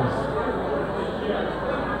 indeed. Shabbos.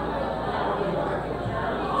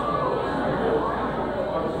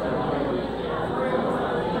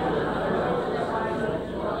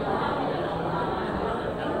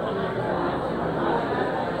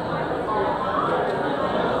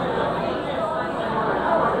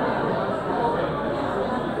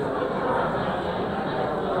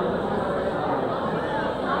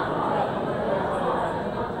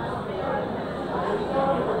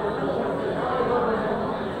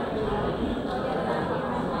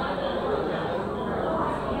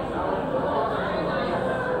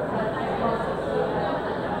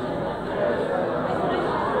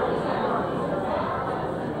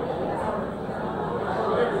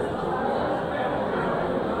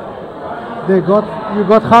 You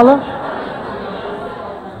got challah?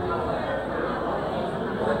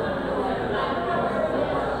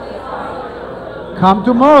 Come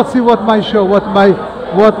tomorrow, see what my show, what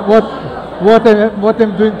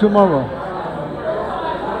I'm doing tomorrow.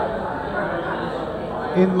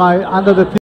 In my, under the